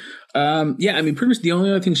fascinating. Yeah, I mean, pretty much the only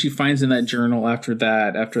other thing she finds in that journal after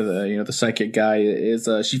the the psychic guy is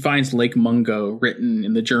she finds Lake Mungo written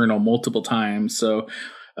in the journal multiple times. So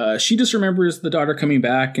she just remembers the daughter coming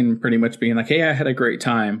back and pretty much being like, hey, I had a great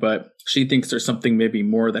time, but she thinks there's something maybe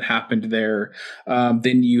more that happened there.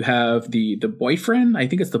 Then you have the boyfriend. I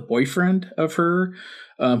think it's the boyfriend of her,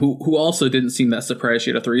 who also didn't seem that surprised she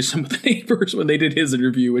had a threesome with the neighbors when they did his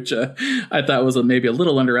interview, which I thought was maybe a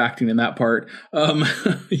little underacting in that part.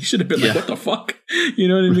 He should have been like, what the fuck? You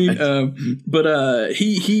know what I mean? Right. But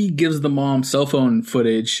he gives the mom cell phone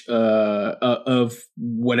footage of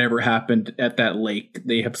whatever happened at that lake.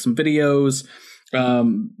 They have some videos.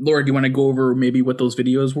 Laura, do you want to go over maybe what those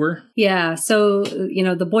videos were? Yeah. So,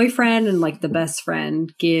 the boyfriend and like the best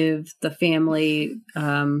friend give the family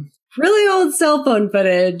really old cell phone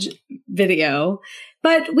footage video,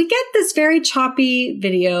 but we get this very choppy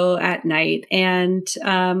video at night. And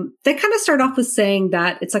they kind of start off with saying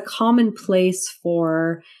that it's a common place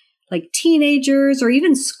for like teenagers or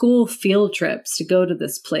even school field trips to go to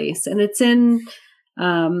this place. And it's in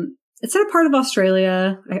a part of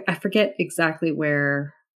Australia. I forget exactly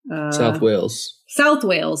where. South Wales. South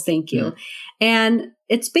Wales, thank you. Yeah. And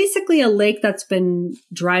it's basically a lake that's been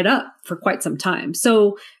dried up for quite some time.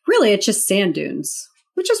 So really, it's just sand dunes,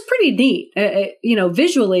 which is pretty neat.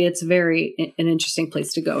 Visually, it's an interesting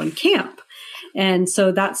place to go and camp. And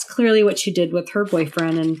so that's clearly what she did with her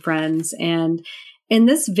boyfriend and friends. And in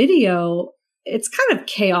this video, it's kind of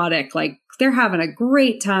chaotic. Like, they're having a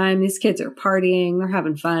great time. These kids are partying. They're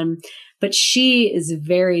having fun. But she is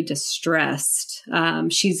very distressed.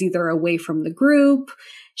 She's either away from the group.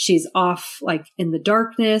 She's off like in the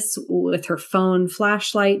darkness with her phone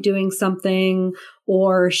flashlight doing something,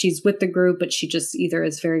 or she's with the group, but she just either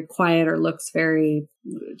is very quiet or looks very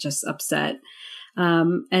just upset.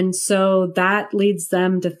 And so that leads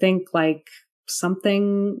them to think like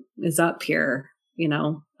something is up here,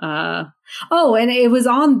 and it was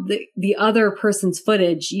on the other person's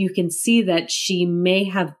footage. You can see that she may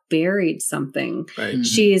have buried something. Right. Mm-hmm.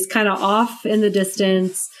 She's kind of off in the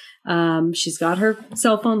distance. She's got her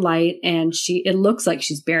cell phone light and it looks like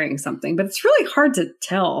she's burying something, but it's really hard to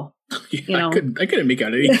tell. Yeah, I couldn't make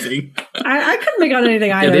out anything. I couldn't make out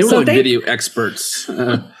anything either. Yeah, they were video experts.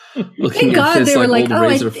 Thank God they were like, oh,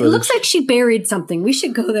 it looks like she buried something. We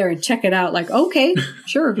should go there and check it out. Like, okay,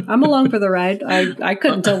 sure. I'm along for the ride. I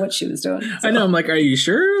couldn't tell what she was doing. So. I know. I'm like, are you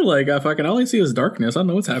sure? Like, I fucking all I see is darkness. I don't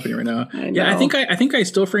know what's happening right now. Yeah, I think I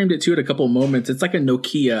still framed it too at a couple of moments. It's like a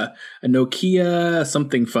Nokia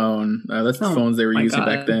something phone. That's the phones they were using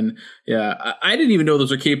back then. Yeah, I didn't even know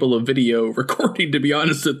those were capable of video recording. To be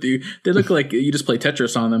honest with you, they look like you just play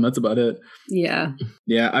Tetris on them. That's about it. Yeah.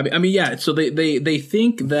 Yeah. I mean, yeah. So they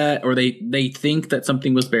think that, or they think that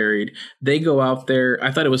something was buried. They go out there.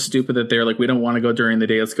 I thought it was stupid that they're like, we don't want to go during the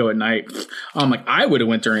day. Let's go at night. I'm like, I would have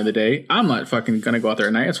went during the day. I'm not fucking gonna go out there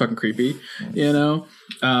at night. It's fucking creepy, you know.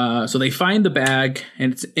 So they find the bag,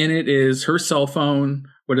 and in it is her cell phone.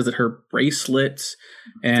 What is it? Her bracelet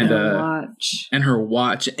and her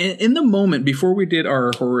watch. And in the moment before we did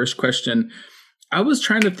our horror-ish question, I was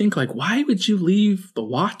trying to think, like, why would you leave the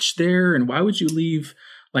watch there, and why would you leave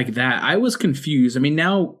like that? I was confused. I mean,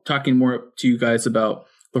 now talking more to you guys about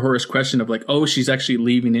the horror's question of like, oh, she's actually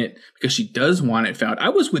leaving it because she does want it found.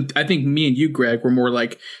 I think me and you, Greg, were more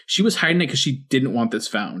like she was hiding it because she didn't want this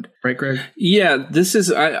found. Right, Greg? Yeah,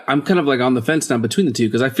 I'm kind of like on the fence now between the two,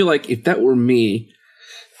 because I feel like if that were me,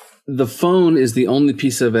 the phone is the only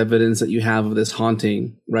piece of evidence that you have of this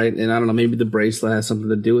haunting, right? And I don't know, maybe the bracelet has something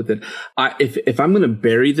to do with it. If I'm going to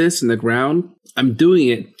bury this in the ground, I'm doing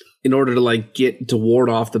it in order to like get to ward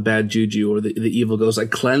off the bad juju or the evil ghost. I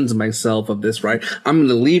cleanse myself of this, right? I'm going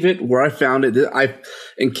to leave it where I found it. I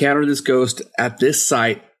encountered this ghost at this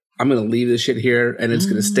site. I'm going to leave this shit here and it's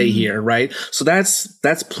going to stay here, right? So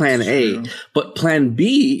that's plan A. But plan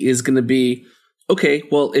B is going to be, okay,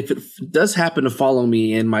 well, if it does happen to follow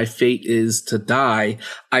me and my fate is to die,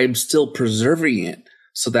 I'm still preserving it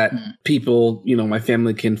so that people, you know, my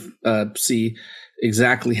family can see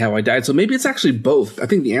exactly how I died. So maybe it's actually both. I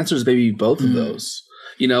think the answer is maybe both of those.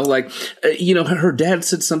 You know, like, her dad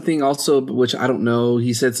said something also, which I don't know.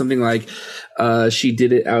 He said something like she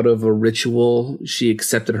did it out of a ritual. She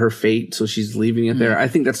accepted her fate, so she's leaving it there. I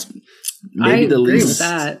think that's maybe the least. With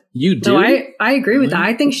that. You do? No, I agree with that.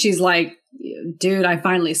 I think she's like, dude, I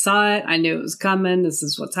finally saw it. I knew it was coming. This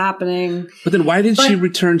is what's happening. But then why did she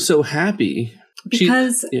return so happy?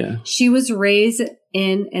 Because she was raised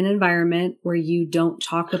in an environment where you don't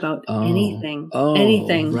talk about anything.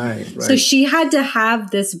 Right. So she had to have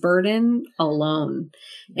this burden alone.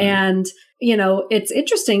 Right. And, you know, it's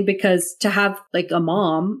interesting because to have like a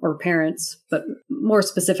mom or parents, but more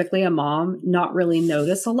specifically a mom, not really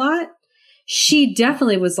notice a lot. She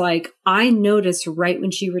definitely was like, I noticed right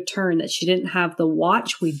when she returned that she didn't have the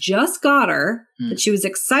watch we just got her that she was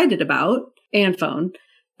excited about and phone.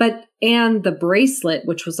 And the bracelet,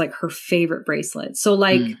 which was like her favorite bracelet. So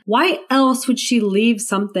like, why else would she leave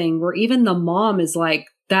something where even the mom is like,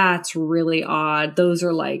 that's really odd. Those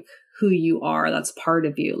are like who you are. That's part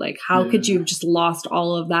of you. Like, how could you have just lost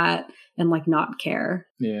all of that and like not care?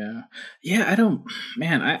 Yeah. Yeah. I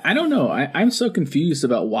don't know. I'm so confused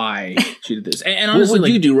about why she did this. And honestly, what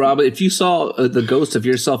would you do, Rob, if you saw the ghost of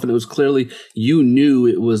yourself and it was clearly you knew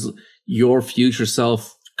it was your future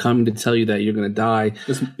self coming to tell you that you're going to die?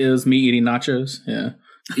 It was me eating nachos. Yeah.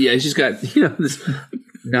 Yeah. She's got, this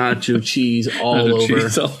nacho cheese all over.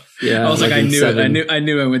 Cheese I was like, I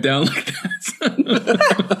knew I went down like that.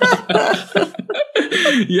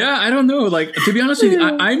 Yeah, I don't know. Like, to be honest with you,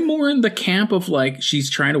 I'm more in the camp of like, she's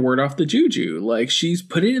trying to ward off the juju. Like, she's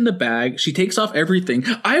put it in the bag. She takes off everything.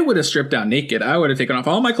 I would have stripped down naked. I would have taken off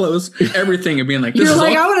all my clothes, everything, and being like, this You're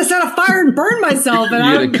like, I would have set a fire and burned myself. And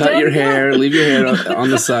you would have cut your hair, leave your hair on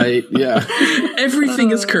the site. Yeah.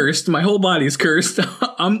 Everything is cursed. My whole body is cursed.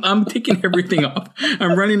 I'm taking everything off.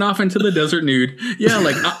 I'm running off into the desert nude. Yeah,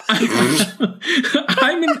 like,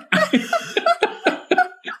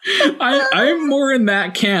 I'm more in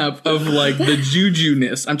that camp of like the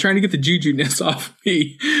juju-ness. I'm trying to get the juju-ness off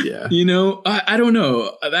me. Yeah. You know, I don't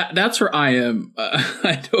know. That's where I am.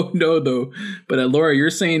 I don't know though. But Laura, you're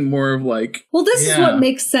saying more of like. Well, this is what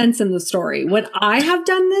makes sense in the story. Would I have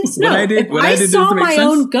done this? No. If I saw my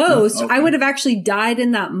own ghost, I would have actually died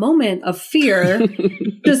in that moment of fear,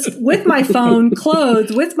 just with my phone,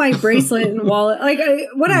 clothes, with my bracelet and wallet, like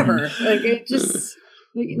whatever. Like it just.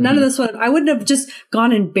 None of this I wouldn't have just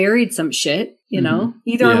gone and buried some shit, you know.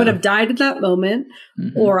 Either I would have died at that moment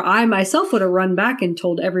or I myself would have run back and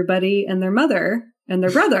told everybody and their mother and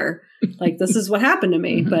their brother, like, this is what happened to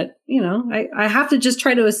me. But, you know, I have to just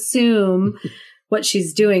try to assume what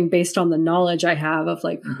she's doing based on the knowledge I have of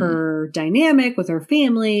like her dynamic with her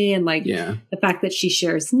family and like the fact that she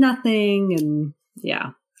shares nothing. And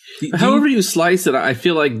however you slice it, I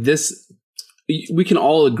feel like this, we can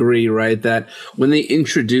all agree, right, that when they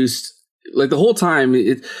introduced like the whole time,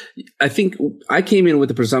 I think I came in with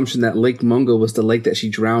the presumption that Lake Mungo was the lake that she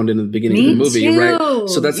drowned in the beginning of the movie, too. right?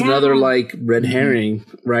 So that's another like red herring,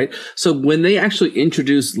 right? So when they actually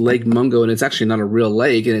introduced Lake Mungo, and it's actually not a real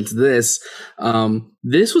lake, and it's this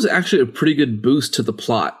was actually a pretty good boost to the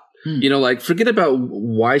plot. You know, like forget about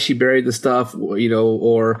why she buried the stuff, you know,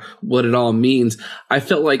 or what it all means. I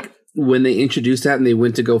felt like when they introduced that and they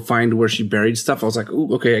went to go find where she buried stuff, I was like,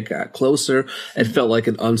 ooh, okay, I got closer. It felt like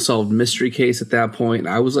an unsolved mystery case at that point.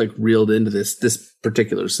 I was like reeled into this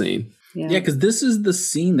particular scene. Yeah, because this is the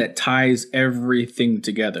scene that ties everything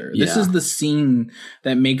together. This is the scene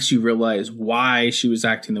that makes you realize why she was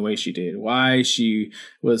acting the way she did, why she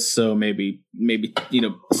was so maybe you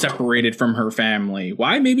know separated from her family,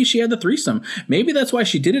 why maybe she had the threesome. Maybe that's why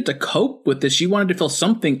she did it to cope with this. She wanted to feel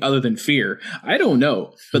something other than fear. I don't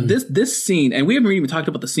know, but this scene, and we haven't even talked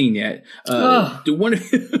about the scene yet.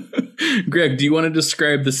 Greg, do you want to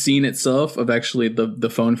describe the scene itself of actually the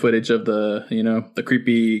phone footage of the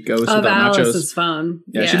creepy ghost of without Alice's nachos? phone?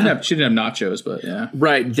 Yeah, she didn't have nachos, but yeah.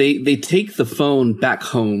 Right. They take the phone back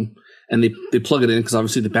home and they plug it in because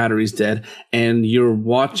obviously the battery's dead, and you're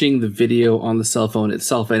watching the video on the cell phone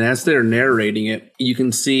itself. And as they're narrating it, you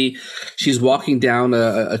can see she's walking down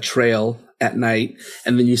a trail at night,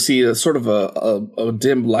 and then you see a sort of a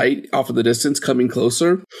dim light off of the distance coming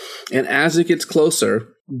closer. And as it gets closer,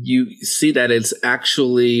 you see that it's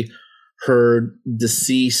actually her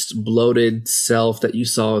deceased, bloated self that you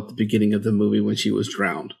saw at the beginning of the movie when she was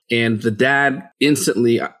drowned. And the dad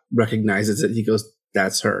instantly recognizes it. He goes,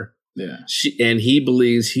 "That's her." Yeah. And he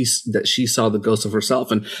believes that she saw the ghost of herself.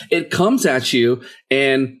 And it comes at you,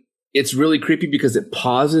 and it's really creepy because it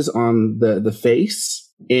pauses on the face,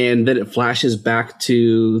 and then it flashes back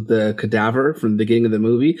to the cadaver from the beginning of the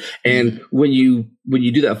movie. And when you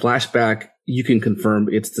do that flashback, you can confirm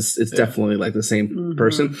it's definitely like the same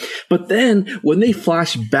person. But then when they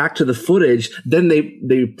flash back to the footage, then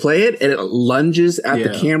they play it and it lunges at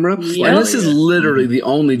the camera. Yep. And this is literally the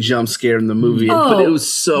only jump scare in the movie, but it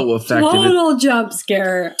was so effective. Total jump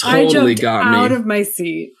scare. Totally I jumped got me. out of my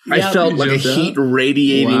seat. I felt like a heat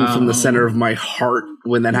radiating from the center of my heart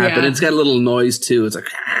when that happened. It's got a little noise too. It's like,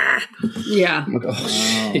 yeah. I'm like, oh,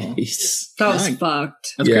 jeez. That was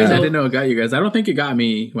fucked. That's crazy. I didn't know it got you guys. I don't think it got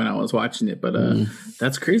me when I was watching it, but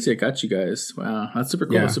that's crazy. It got you guys. Wow, that's super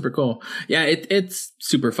cool. Yeah. Super cool. Yeah, it's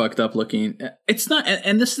super fucked up looking. It's not,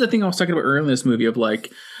 and this is the thing I was talking about earlier in this movie of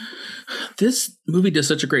like, this movie does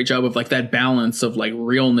such a great job of like that balance of like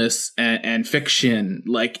realness and fiction.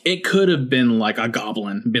 Like it could have been like a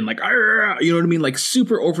goblin, been like, you know what I mean? Like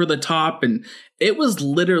super over the top. And it was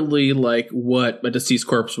literally like what a deceased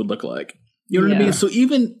corpse would look like. You know what I mean? So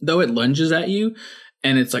even though it lunges at you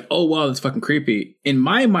and it's like, oh, wow, that's fucking creepy. In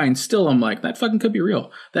my mind, still, I'm like, that fucking could be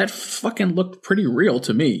real. That fucking looked pretty real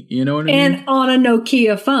to me. You know what I mean? And on a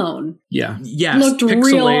Nokia phone. Yeah. Yes. Looked pixelated,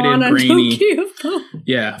 real on a grainy. Nokia phone.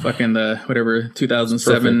 Yeah. Fucking the, whatever,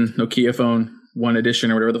 2007 Nokia phone 1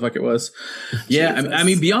 edition or whatever the fuck it was. Yeah. I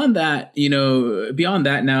mean, beyond that,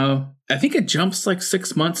 now, I think it jumps like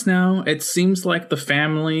 6 months now. It seems like the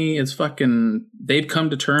family is fucking, they've come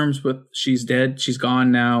to terms with she's dead. She's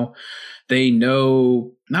gone now. They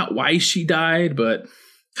know not why she died, but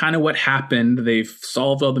kind of what happened. They've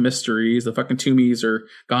solved all the mysteries. The fucking Toomies are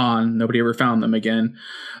gone. Nobody ever found them again.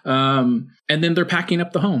 And then they're packing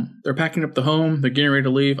up the home. They're getting ready to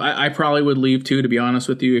leave. I probably would leave too, to be honest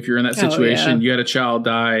with you. If you're in that situation, you had a child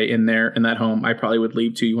die in that home, I probably would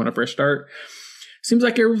leave too. You want a fresh start? Seems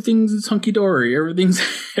like everything's hunky dory. Everything's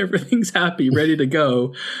happy, ready to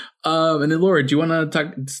go. And then Laura, do you want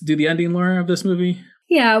to do the ending, Laura, of this movie?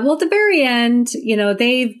 Yeah. Well, at the very end,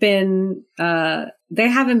 they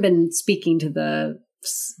haven't been speaking to the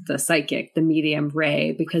psychic, the medium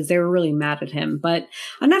Ray, because they were really mad at him. But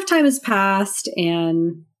enough time has passed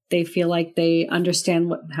and they feel like they understand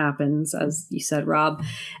what happens, as you said, Rob.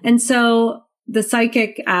 And so the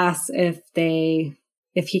psychic asks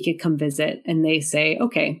if he could come visit, and they say,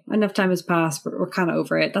 okay, enough time has passed. We're kind of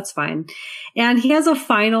over it. That's fine. And he has a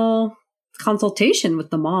final consultation with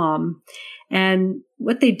the mom. And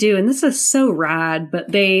what they do, and this is so rad,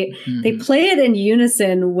 but they play it in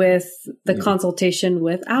unison with the consultation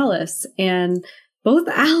with Alice. And both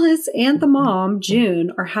Alice and the mom,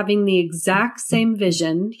 June, are having the exact same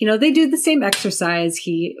vision. They do the same exercise.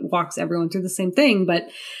 He walks everyone through the same thing, but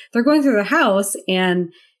they're going through the house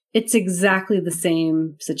and it's exactly the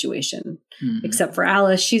same situation, except for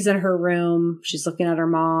Alice. She's in her room. She's looking at her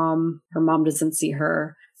mom. Her mom doesn't see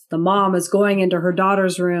her. The mom is going into her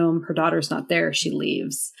daughter's room. Her daughter's not there. She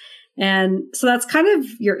leaves. And so that's kind of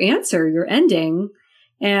your answer, your ending.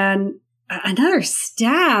 And another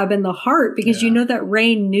stab in the heart because you know that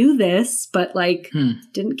Ray knew this, but like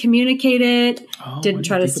didn't communicate it, didn't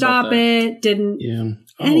try to stop it, didn't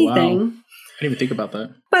anything. Wow. I didn't even think about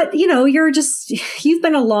that. But, you know, you've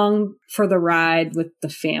been along for the ride with the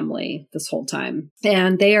family this whole time.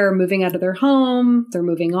 And they are moving out of their home. They're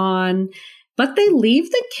moving on. But they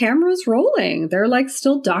leave the cameras rolling. They're like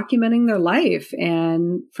still documenting their life.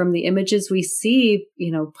 And from the images we see,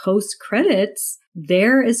 you know, post credits,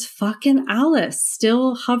 there is fucking Alice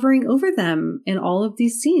still hovering over them in all of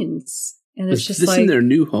these scenes. And it's just this in their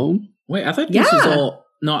new home? Wait, I thought this was all...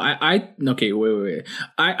 No, okay, wait.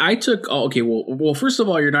 I took, well, first of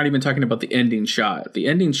all, you're not even talking about the ending shot. The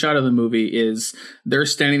ending shot of the movie is they're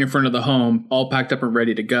standing in front of the home, all packed up and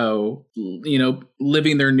ready to go, you know,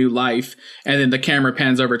 living their new life. And then the camera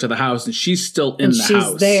pans over to the house and she's still in the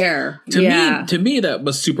house. She's there. To me, that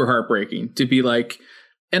was super heartbreaking to be like,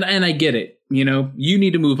 and I get it, you know, you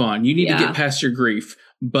need to move on. You need to get past your grief.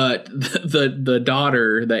 But the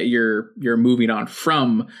daughter that you're moving on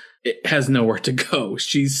from, it has nowhere to go.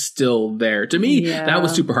 She's still there. To me, that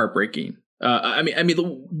was super heartbreaking. I mean,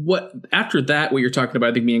 what after that, what you're talking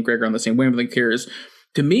about, I think me and Greg are on the same wavelength here. Is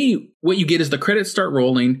to me, what you get is the credits start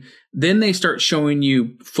rolling, then they start showing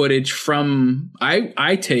you footage from.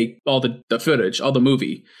 I take all the footage, all the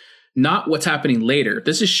movie, not what's happening later.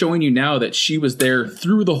 This is showing you now that she was there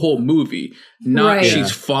through the whole movie, not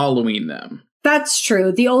she's following them. That's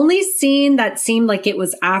true. The only scene that seemed like it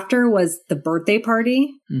was after was the birthday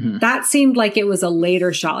party. Mm-hmm. That seemed like it was a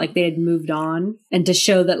later shot, like they had moved on and to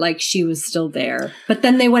show that like she was still there. But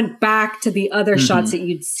then they went back to the other shots that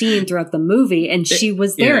you'd seen throughout the movie and she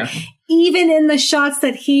was there. Yeah. Even in the shots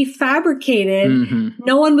that he fabricated,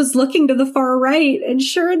 no one was looking to the far right. And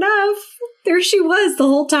sure enough, there she was the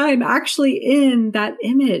whole time, actually in that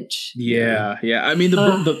image. Yeah. I mean,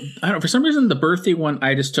 I don't know, for some reason, the birthday one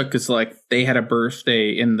I just took as like they had a birthday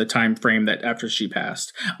in the time frame that after she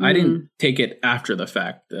passed. I didn't take it after the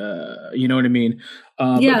fact. You know what I mean?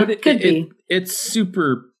 But it could be. It's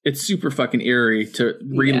super fucking eerie to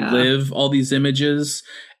relive all these images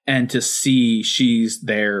and to see she's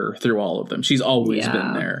there through all of them. She's always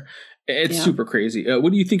been there. It's super crazy.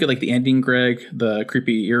 What do you think of like the ending, Greg? The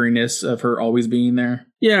creepy eeriness of her always being there?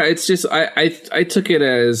 Yeah, it's just I took it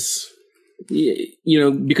as, you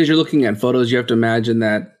know, because you're looking at photos, you have to imagine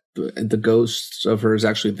that the ghost of her is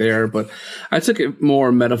actually there. But I took it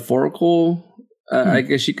more metaphorical. I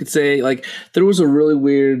guess you could say. Like there was a really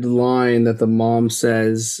weird line that the mom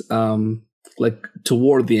says, like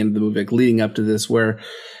toward the end of the movie, like leading up to this, where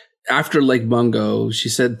after Lake Mungo, she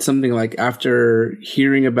said something like, after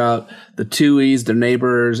hearing about the Tuohys, their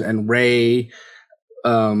neighbors, and Ray,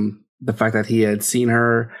 the fact that he had seen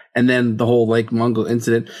her, and then the whole Lake Mungo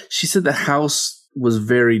incident, she said the house was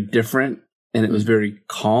very different and it was very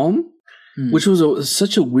calm, which was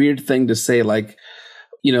such a weird thing to say. Like,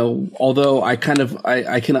 you know, although I can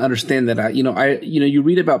understand that, you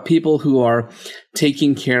read about people who are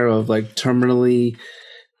taking care of like terminally,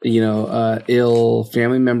 ill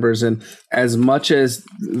family members. And as much as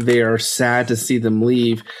they are sad to see them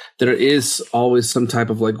leave, there is always some type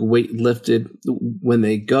of like weight lifted when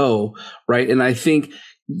they go. Right. And I think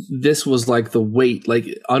this was like the weight, like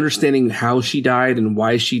understanding how she died and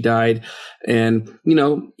why she died. And,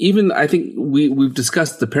 even I think we've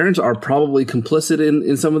discussed the parents are probably complicit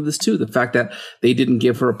in some of this too. The fact that they didn't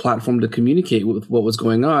give her a platform to communicate with what was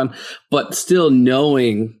going on, but still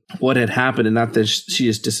knowing what had happened and not that she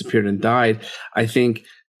just disappeared and died, I think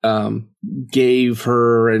gave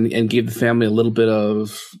her and gave the family a little bit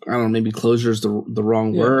of, I don't know, maybe closure is the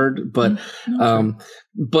wrong word, but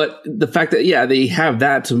but the fact that they have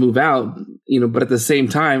that to move out, but at the same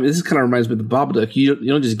time, this kind of reminds me of the Babadook. You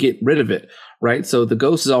don't just get rid of it, right? So the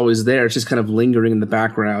ghost is always there. It's just kind of lingering in the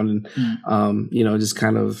background and just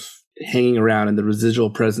kind of hanging around, and the residual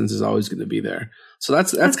presence is always going to be there. So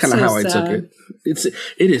that's kind of how I took it.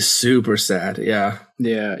 It is super sad. Yeah.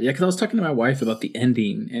 Because I was talking to my wife about the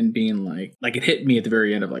ending and being like it hit me at the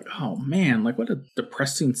very end of like, oh man, like what a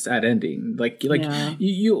depressing, sad ending.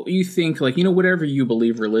 You think like, whatever you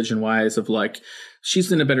believe religion wise of like,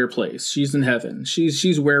 she's in a better place. She's in heaven.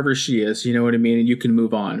 She's wherever she is. You know what I mean? And you can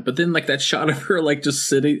move on. But then like that shot of her, like just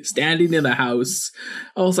standing in the house,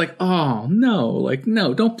 I was like, oh no, like,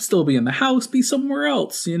 no, don't still be in the house, be somewhere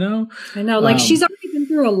else, I know. Like she's already been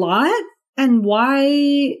through a lot. And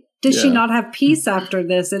why does she not have peace after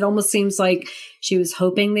this? It almost seems like she was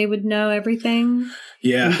hoping they would know everything.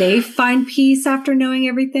 Yeah. And they find peace after knowing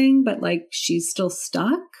everything, but like she's still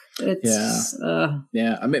stuck. It's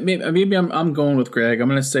maybe I'm going with Greg. I'm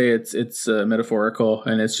going to say it's metaphorical,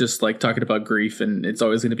 and it's just like talking about grief, and it's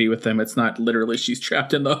always going to be with them. It's not literally she's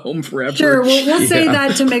trapped in the home forever. Sure, we'll say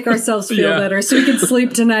that to make ourselves feel better, so we can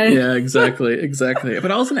sleep tonight. Yeah, exactly.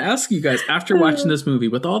 But I was going to ask you guys, after watching this movie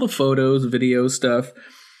with all the photos, video stuff,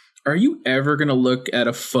 are you ever going to look at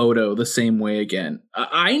a photo the same way again?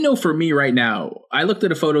 I know for me right now, I looked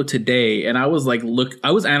at a photo today and I was like,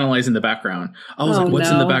 I was analyzing the background. I was like,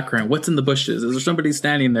 what's in the background? What's in the bushes? Is there somebody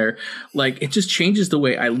standing there? Like, it just changes the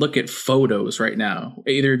way I look at photos right now.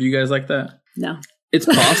 Either of you guys like that? No. It's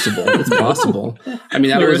possible. It's possible. I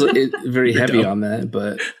mean, that was very heavy on that,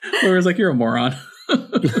 but. Laura's like, you're a moron.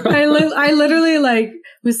 I literally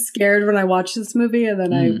was scared when I watched this movie, and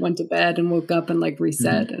then I went to bed and woke up and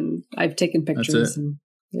reset, and I've taken pictures. And,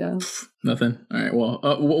 yeah, nothing. All right. Well,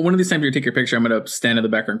 one of these times you take your picture, I'm gonna stand in the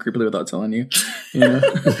background creepily without telling you. You know,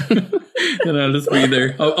 and I'll just be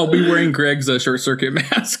there. I'll be wearing Greg's short circuit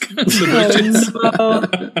mask.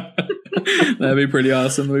 That'd be pretty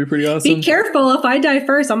awesome. Be careful. If I die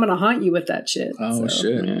first, I'm gonna haunt you with that shit. Oh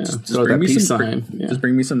shit! Yeah. Just bring me some. Just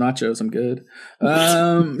bring me some nachos. I'm good.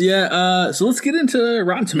 So let's get into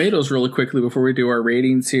Rotten Tomatoes really quickly before we do our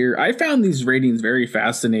ratings here. I found these ratings very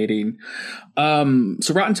fascinating.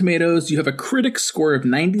 So Rotten Tomatoes, you have a critic score of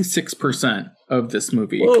 96% of this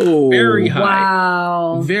movie. Whoa. Very high.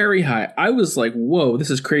 Wow. Very high. I was like, whoa,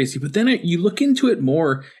 this is crazy. But then you look into it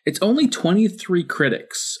more, it's only 23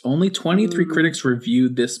 critics. Only 23 critics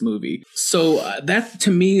reviewed this movie. So that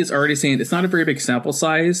to me is already saying it's not a very big sample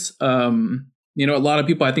size. A lot of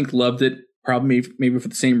people I think loved it, probably maybe for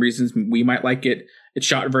the same reasons we might like it. It's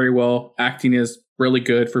shot very well. Acting is really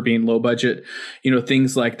good for being low budget.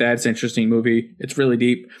 Things like that. It's an interesting movie. It's really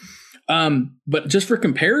deep. But just for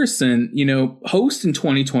comparison, Host in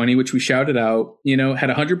 2020, which we shouted out, had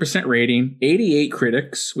 100% rating, 88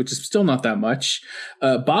 critics, which is still not that much.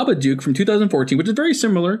 Babadook from 2014, which is very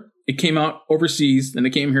similar. It came out overseas and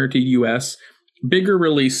it came here to US. Bigger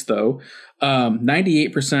release though.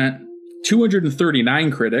 98%,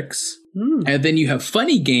 239 critics. And then you have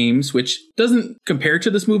Funny Games, which doesn't compare to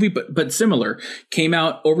this movie, but similar. Came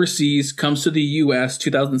out overseas, comes to the US,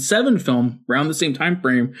 2007 film, around the same time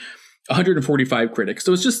frame. 145 critics.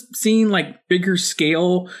 So it's just seeing bigger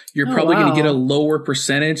scale. You're probably going to get a lower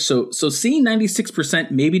percentage. So seeing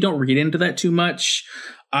 96%, maybe don't read into that too much.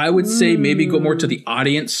 I would say maybe go more to the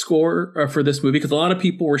audience score for this movie, because a lot of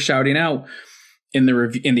people were shouting out in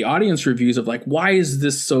the audience reviews of why is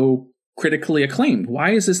this so critically acclaimed?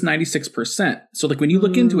 Why is this 96%? So when you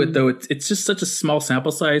look into it though, it's just such a small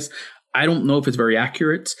sample size. I don't know if it's very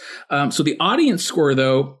accurate. So the audience score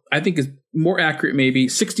though, I think is more accurate, maybe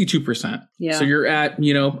 62%. Yeah. So you're at,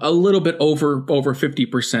 a little bit over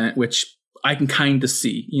 50%, which I can kind of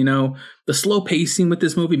see, the slow pacing with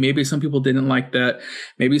this movie. Maybe some people didn't like that.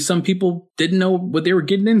 Maybe some people didn't know what they were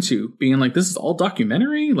getting into, being this is all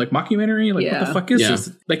documentary, mockumentary. What the fuck is this?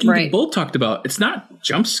 You both talked about, it's not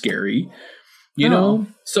jump scary, you know?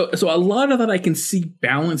 So a lot of that I can see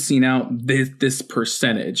balancing out this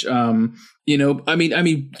percentage. What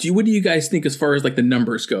do you guys think as far as the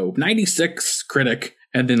numbers go? 96 critic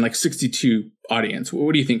and then 62 audience.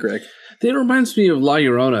 What do you think, Greg? It reminds me of La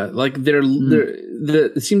Llorona.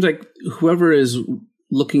 It seems like whoever is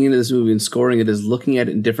looking into this movie and scoring it is looking at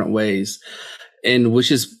it in different ways, and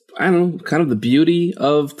which is, I don't know, kind of the beauty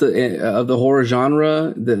of the horror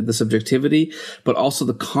genre, the subjectivity, but also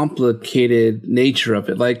the complicated nature of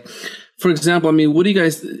it. For example, what do you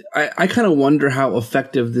guys? I kind of wonder how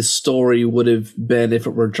effective this story would have been if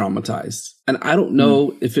it were dramatized, and I don't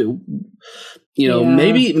know if it.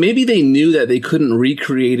 Maybe they knew that they couldn't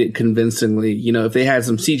recreate it convincingly. If they had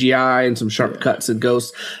some CGI and some sharp cuts and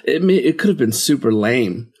ghosts, it could have been super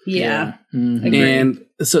lame. Yeah. Mm-hmm. And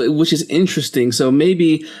so, which is interesting. So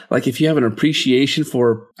maybe if you have an appreciation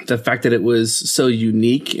for the fact that it was so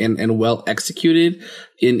unique and well executed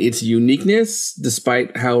in its uniqueness,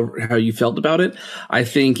 despite how you felt about it, I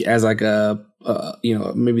think as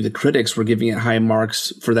maybe the critics were giving it high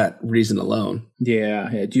marks for that reason alone.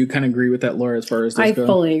 Yeah. Do you kind of agree with that, Laura, as far as this goes? I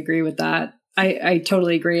fully agree with that. I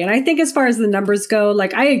totally agree. And I think as far as the numbers go,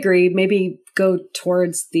 I agree, maybe go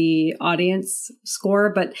towards the audience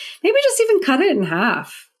score, but maybe just even cut it in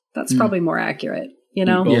half. That's probably more accurate,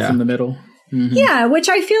 Both in the middle. Mm-hmm. Yeah, which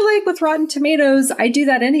I feel with Rotten Tomatoes, I do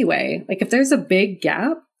that anyway. If there's a big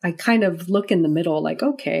gap, I kind of look in the middle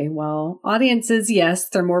okay, well, audiences, yes,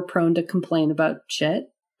 they're more prone to complain about shit,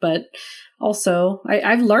 but also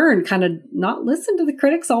I've learned kind of not listen to the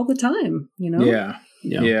critics all the time, Yeah.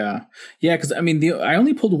 Because I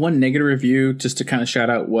only pulled one negative review just to kind of shout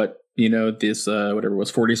out what this whatever it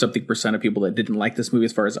was 40-something% of people that didn't like this movie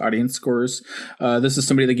as far as audience scores. This is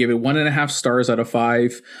somebody that gave it 1.5 stars out of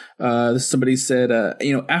 5. This somebody said,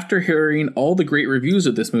 after hearing all the great reviews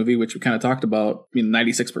of this movie, which we kind of talked about,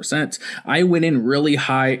 96%, I went in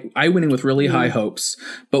with really high hopes,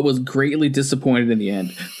 but was greatly disappointed in the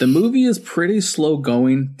end. The movie is pretty slow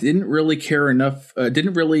going, didn't really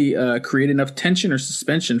create enough tension or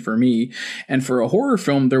suspension for me, and for a horror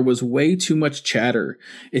film, there was way too much chatter.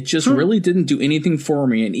 It just really didn't do anything for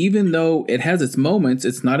me, and even though it has its moments,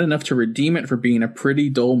 it's not enough to redeem it for being a pretty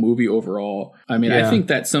dull movie overall. I mean, I think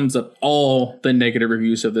that sums up all the negative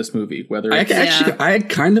reviews of this movie. Whether I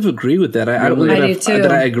kind of agree with that. I don't know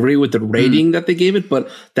that I agree with the rating that they gave it, but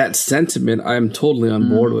that sentiment I'm totally on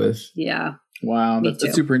board with. Yeah. Wow,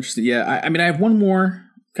 that's super interesting. Yeah, I mean, I have one more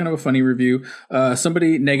kind of a funny review.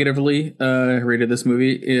 Somebody negatively rated this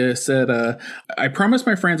movie. It said, I promised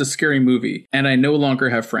my friends a scary movie, and I no longer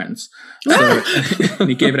have friends. So, and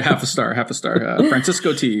he gave it a half a star.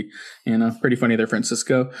 Francisco T. Pretty funny there,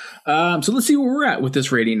 Francisco. So let's see where we're at with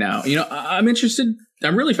this rating now. I'm interested.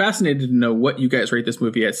 I'm really fascinated to know what you guys rate this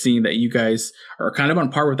movie at, seeing that you guys are kind of on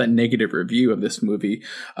par with that negative review of this movie.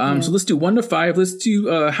 So let's do 1 to 5. Let's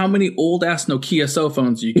do how many old ass Nokia cell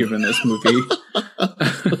phones are you giving this movie?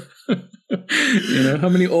 How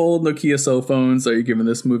many old Nokia cell phones are you giving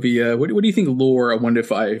this movie? What do you think, Laura, 1 to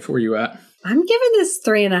 5? Where are you at? I'm giving this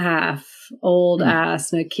 3.5 old ass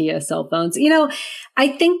Nokia cell phones. I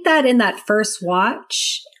think that in that first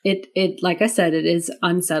watch, it like I said, it is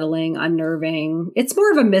unsettling, unnerving. It's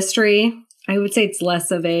more of a mystery. I would say it's less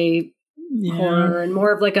of a horror and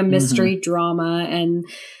more of like a mystery drama. And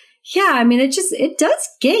I mean, it does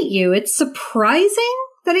get you. It's surprising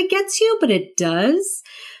that it gets you, but it does.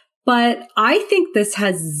 But I think this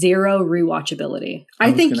has zero rewatchability.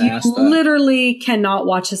 I think you literally cannot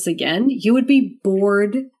watch this again. You would be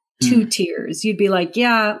bored to tears. You'd be like,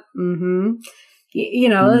 it's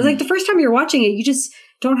like the first time you're watching it, you just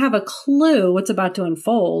don't have a clue what's about to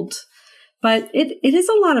unfold. But it is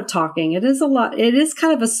a lot of talking. It is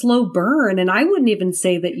kind of a slow burn. And I wouldn't even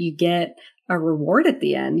say that you get a reward at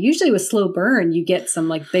the end. Usually with slow burn, you get some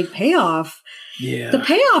like big payoff. Yeah. The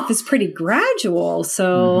payoff is pretty gradual.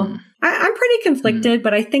 So I'm pretty conflicted,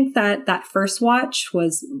 but I think that first watch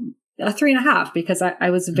was a 3.5 because I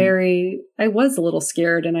was a little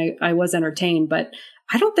scared and I was entertained, but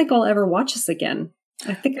I don't think I'll ever watch this again.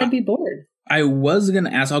 I think I'd be bored. I was going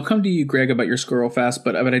to ask, I'll come to you, Greg, about your score real fast,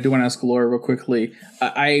 but I do want to ask Laura real quickly.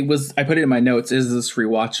 I put it in my notes. Is this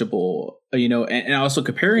rewatchable? And also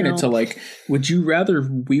comparing it to like, would you rather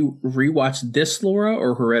we rewatch this, Laura,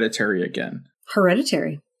 or Hereditary again?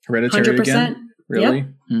 Hereditary 100%. Again? Really?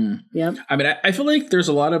 Yep. Yep. I mean, I feel like there's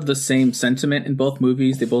a lot of the same sentiment in both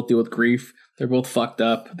movies. They both deal with grief. They're both fucked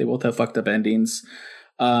up. They both have fucked up endings.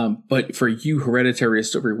 But for you, Hereditary is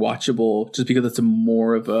still rewatchable just because it's a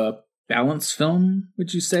more of a balanced film,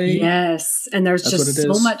 would you say? Yes. And there's just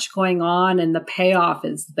so much going on and the payoff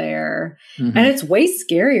is there. And it's way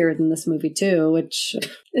scarier than this movie too, which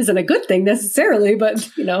isn't a good thing necessarily, but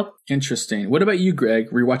Interesting. What about you,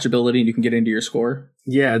 Greg? Rewatchability, and you can get into your score?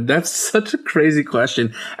 Yeah, that's such a crazy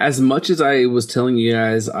question. As much as I was telling you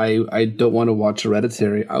guys, I don't want to watch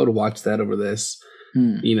Hereditary, I would watch that over this. I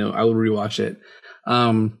would rewatch it.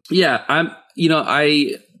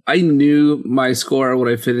 I knew my score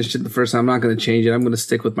when I finished it the first time. I'm not going to change it. I'm going to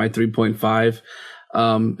stick with my 3.5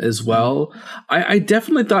 as well. I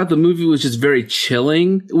definitely thought the movie was just very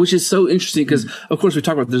chilling, which is so interesting because, of course, we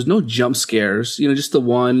talk about there's no jump scares, just the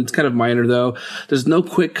one. It's kind of minor, though. There's no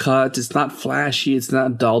quick cuts. It's not flashy. It's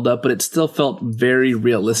not dolled up, but it still felt very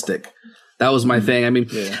realistic. That was my thing. I mean,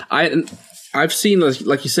 I've seen,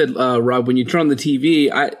 like you said, Rob, when you turn on the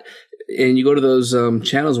TV, and you go to those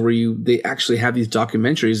channels where they actually have these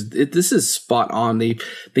documentaries. This is spot on. They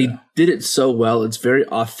did it so well. It's very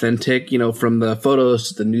authentic. From the photos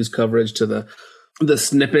to the news coverage to the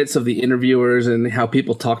snippets of the interviewers and how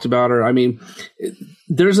people talked about her. I mean,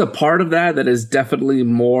 there's a part of that is definitely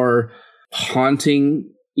more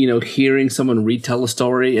haunting. Hearing someone retell a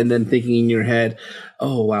story and then thinking in your head,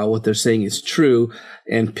 oh wow, what they're saying is true,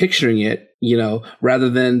 and picturing it. Rather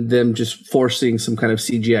than them just forcing some kind of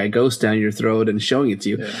CGI ghost down your throat and showing it to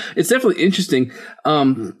you. Yeah. It's definitely interesting.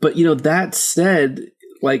 But, that said,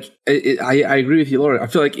 like, I agree with you, Laura. I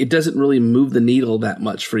feel like it doesn't really move the needle that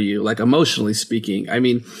much for you, like emotionally speaking. I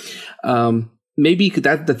mean, maybe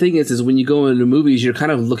that the thing is when you go into movies, you're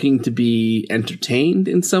kind of looking to be entertained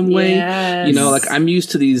in some way. Yes. Like I'm used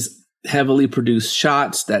to these heavily produced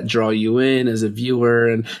shots that draw you in as a viewer,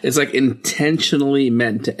 and it's like intentionally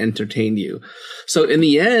meant to entertain you. So in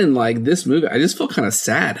the end, like this movie, I just felt kind of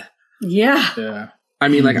sad. Yeah. I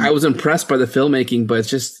mean, like, I was impressed by the filmmaking, but it's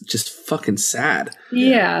just fucking sad.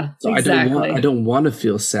 Yeah, so exactly. I don't want to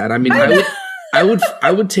feel sad. I mean,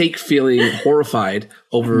 I would take feeling horrified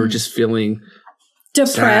over just feeling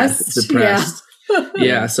depressed. Depressed.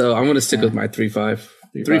 Yeah. So I'm gonna stick with my 3.5.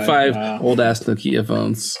 3.5 old ass Nokia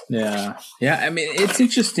phones. Yeah. I mean, it's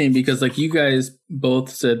interesting because like you guys both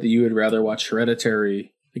said that you would rather watch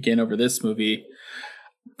Hereditary again over this movie.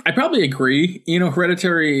 I probably agree.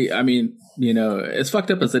 Hereditary, I mean, as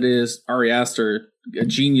fucked up as it is, Ari Aster, a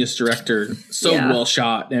genius director, so well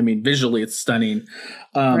shot. I mean, visually it's stunning.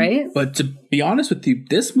 Right? But to be honest with you,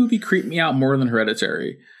 this movie creeped me out more than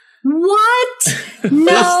Hereditary. What?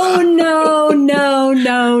 No.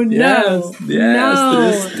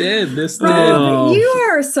 Yes, this did. Rob, you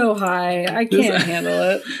are so high. I can't handle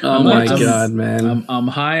it. Oh my god, man. I'm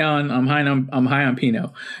high on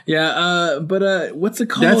Pinot. Yeah, but what's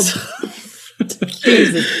it called?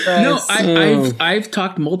 Jesus Christ. No, I've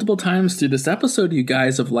talked multiple times through this episode, you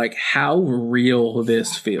guys, of like how real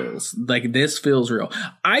this feels. Like this feels real.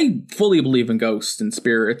 I fully believe in ghosts and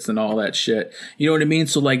spirits and all that shit. You know what I mean?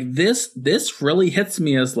 So like this really hits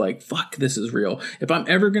me as like, fuck, this is real. If I'm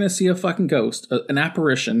ever gonna see a fucking ghost, an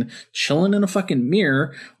apparition, chilling in a fucking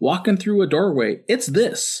mirror, walking through a doorway, it's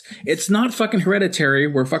this. It's not fucking Hereditary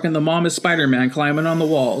where fucking the mom is Spider-Man climbing on the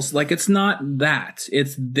walls. Like it's not that.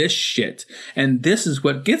 It's this shit. And this is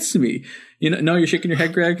what gets me. No, you're shaking your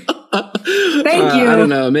head, Greg. Thank you. I don't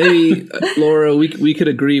know. Maybe Laura, we could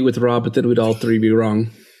agree with Rob, but then we'd all three be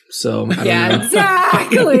wrong. So I don't know.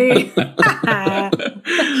 Exactly.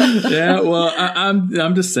 Yeah, well,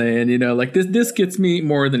 I'm just saying, like this gets me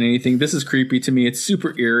more than anything. This is creepy to me. It's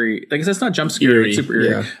super eerie. Like I said, it's not jump scary. It's super eerie.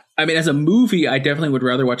 Yeah. I mean, as a movie, I definitely would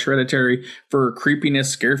rather watch Hereditary for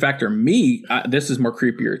creepiness, scare factor. This is more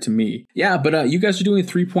creepier to me. Yeah, but you guys are doing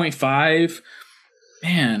 3.5.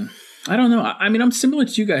 Man, I don't know. I mean, I'm similar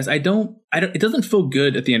to you guys. I don't. It doesn't feel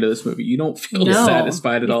good at the end of this movie. You don't feel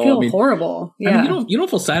satisfied at all. You feel horrible. Yeah. I mean, you don't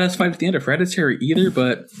feel satisfied at the end of Hereditary either.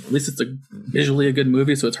 But at least it's visually a good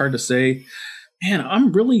movie, so it's hard to say. Man,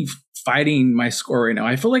 I'm really fighting my score right now.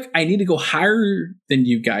 I feel like I need to go higher than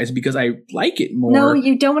you guys because I like it more. No,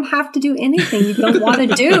 you don't have to do anything you don't want to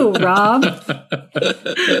do, Rob.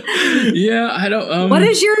 Yeah, I don't. What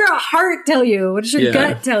does your heart tell you? What does your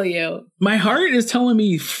gut tell you? My heart is telling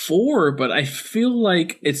me 4, but I feel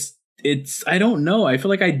like it's. I don't know. I feel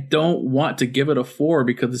like I don't want to give it a 4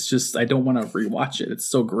 because it's just I don't want to rewatch it. It's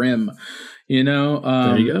so grim.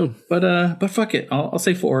 There you go. But fuck it. I'll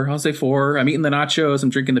say 4. I'm eating the nachos. I'm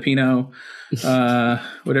drinking the Pinot.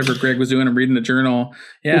 Whatever Greg was doing. I'm reading the journal.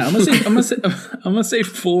 Yeah, I'm gonna say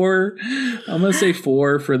 4. I'm gonna say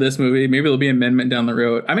 4 for this movie. Maybe there'll be an amendment down the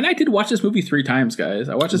road. I mean, I did watch this movie 3 times, guys.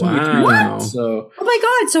 I watched this movie 3 times. So, oh my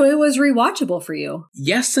god! So it was rewatchable for you?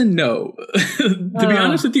 Yes and no. To be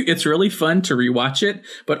honest with you, it's really fun to rewatch it,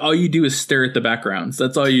 but all you do is stare at the backgrounds.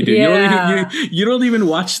 That's all you do. Yeah. You don't even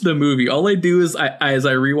watch the movie. All I do is as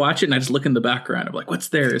I rewatch it and I just look in the background. I'm like, what's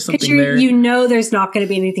there? Is something there? There's not going to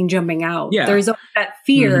be anything jumping out. Yeah. There's that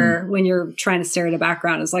fear when you're trying to stare at a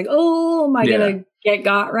background. It's like, oh, am I going to get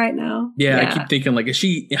got right now? Yeah, I keep thinking like, is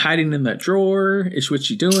she hiding in that drawer? What's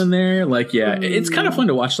she doing there? Like, it's kind of fun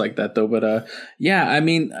to watch like that though. But I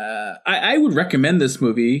mean, I would recommend this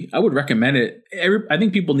movie. I would recommend it. I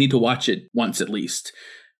think people need to watch it once at least.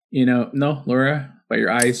 No, Laura, by your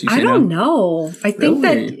eyes, you say I don't know. I think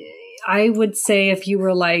that I would say if you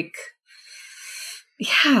were like,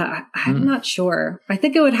 I'm not sure. I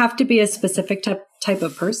think it would have to be a specific type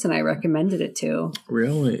of person I recommended it to.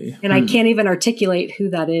 Really? And I can't even articulate who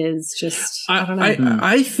that is. Just, I don't know.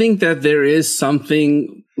 I think that there is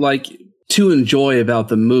something like to enjoy about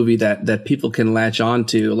the movie that people can latch on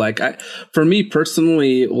to. Like for me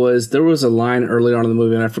personally, there was a line early on in the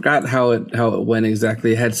movie and I forgot how it went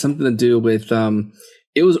exactly. It had something to do with,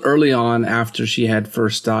 it was early on after she had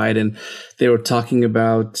first died and they were talking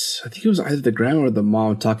about, I think it was either the grandma or the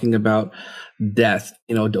mom talking about death.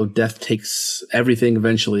 Death takes everything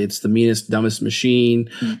eventually. It's the meanest, dumbest machine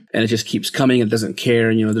and it just keeps coming. It doesn't care.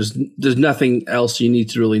 And, there's nothing else you need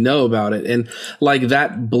to really know about it. And like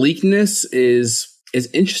that bleakness is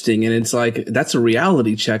interesting. And it's like, that's a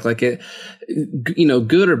reality check. Like it,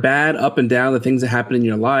 good or bad, up and down, the things that happen in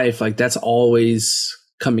your life, like that's always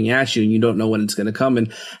coming at you and you don't know when it's going to come.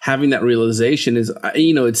 And having that realization is,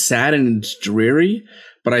 it's sad and it's dreary,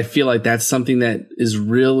 but I feel like that's something that is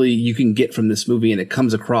really, you can get from this movie and it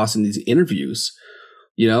comes across in these interviews,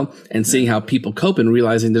 and seeing how people cope and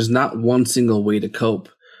realizing there's not one single way to cope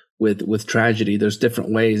with tragedy. There's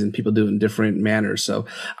different ways and people do it in different manners. So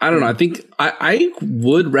I don't know. I think I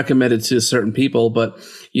would recommend it to certain people, but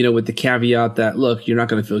with the caveat that, look, you're not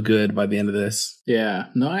going to feel good by the end of this. Yeah,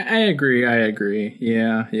 no, I agree.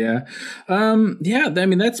 Yeah. I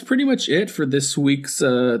mean, that's pretty much it for this week's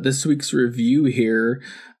review here.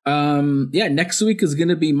 Next week is going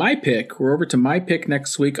to be my pick. We're over to my pick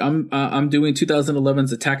next week. I'm doing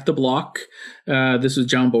 2011's Attack the Block. This was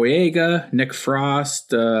John Boyega, Nick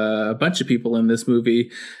Frost, a bunch of people in this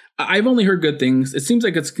movie. I've only heard good things. It seems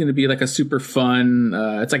like it's going to be like a super fun,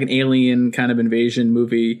 it's like an alien kind of invasion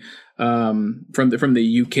movie, from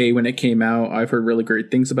the UK when it came out. I've heard really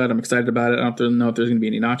great things about it. I'm excited about it. I don't know if there's going to be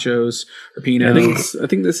any nachos or peanuts. I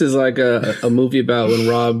think this is like a movie about when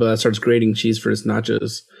Rob starts grating cheese for his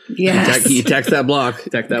nachos. Yeah, he attacks that block.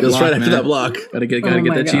 Goes right after that block. Gotta get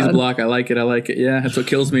that cheese block. I like it. Yeah, that's what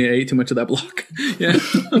kills me. I ate too much of that block.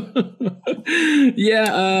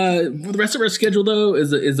 Yeah. The rest of our schedule though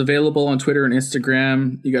is available on Twitter and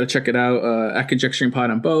Instagram. You got to check it out at Conjecturing Pod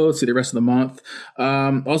on both. See the rest of the month.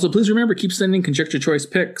 Also, please remember, keep sending Conjecture Choice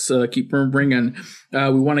picks. Keep bringing.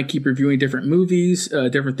 We want to keep reviewing different movies,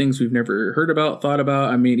 different things we've never heard about, thought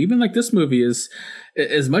about. I mean, even like this movie is,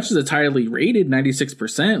 as much as it's highly rated,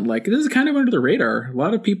 96%, like this is kind of under the radar. A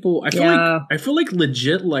lot of people, I feel like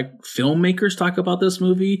legit like filmmakers talk about this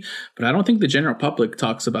movie, but I don't think the general public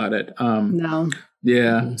talks about it. No.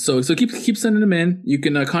 Yeah. So keep sending them in. You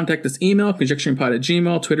can contact us, email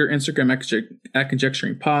conjecturingpod@gmail.com, Twitter, Instagram at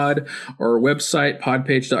conjecturingpod, or our website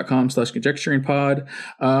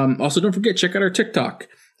podpage.com/conjecturingpod. Also, don't forget, check out our TikTok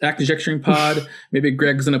at Conjecturing Pod. Maybe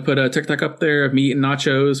Greg's gonna put a TikTok up there of me eating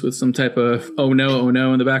nachos with some type of oh no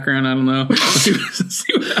in the background. I don't know. See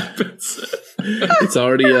what happens. It's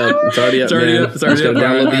already up. It's already up.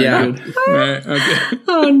 Download the app. All right. Okay.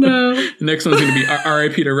 Oh no. The next one's gonna be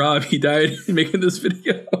R.I.P. to Rob. He died making this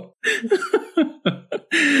video.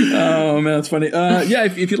 Oh man, that's funny.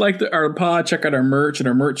 If you like our pod, check out our merch at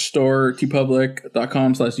our merch store,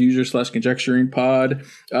 tpublic.com/user/conjecturingpod.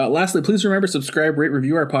 Lastly, please remember, subscribe, rate,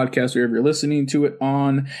 review our podcast wherever you're listening to it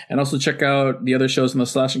on, and also check out the other shows on the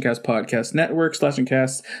Slash and Cast podcast network,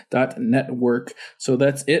 slashandcast.network. So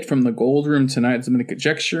that's it from the Gold Room tonight. It's been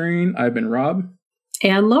Conjecturing. I've been Rob.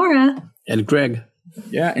 And Laura. And Greg.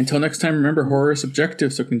 Yeah, until next time, remember, horror is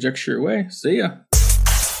subjective, so conjecture away. See ya.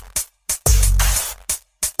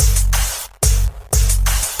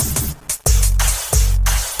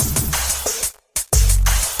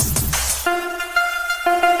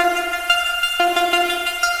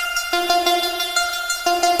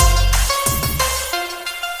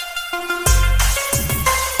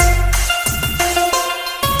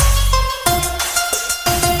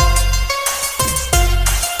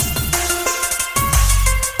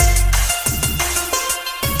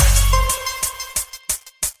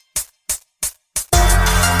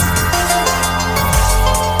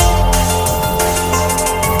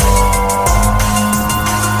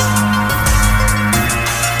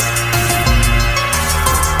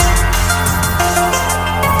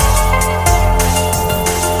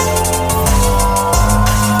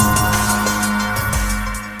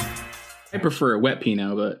 I prefer a wet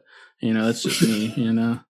Pinot, but that's just me,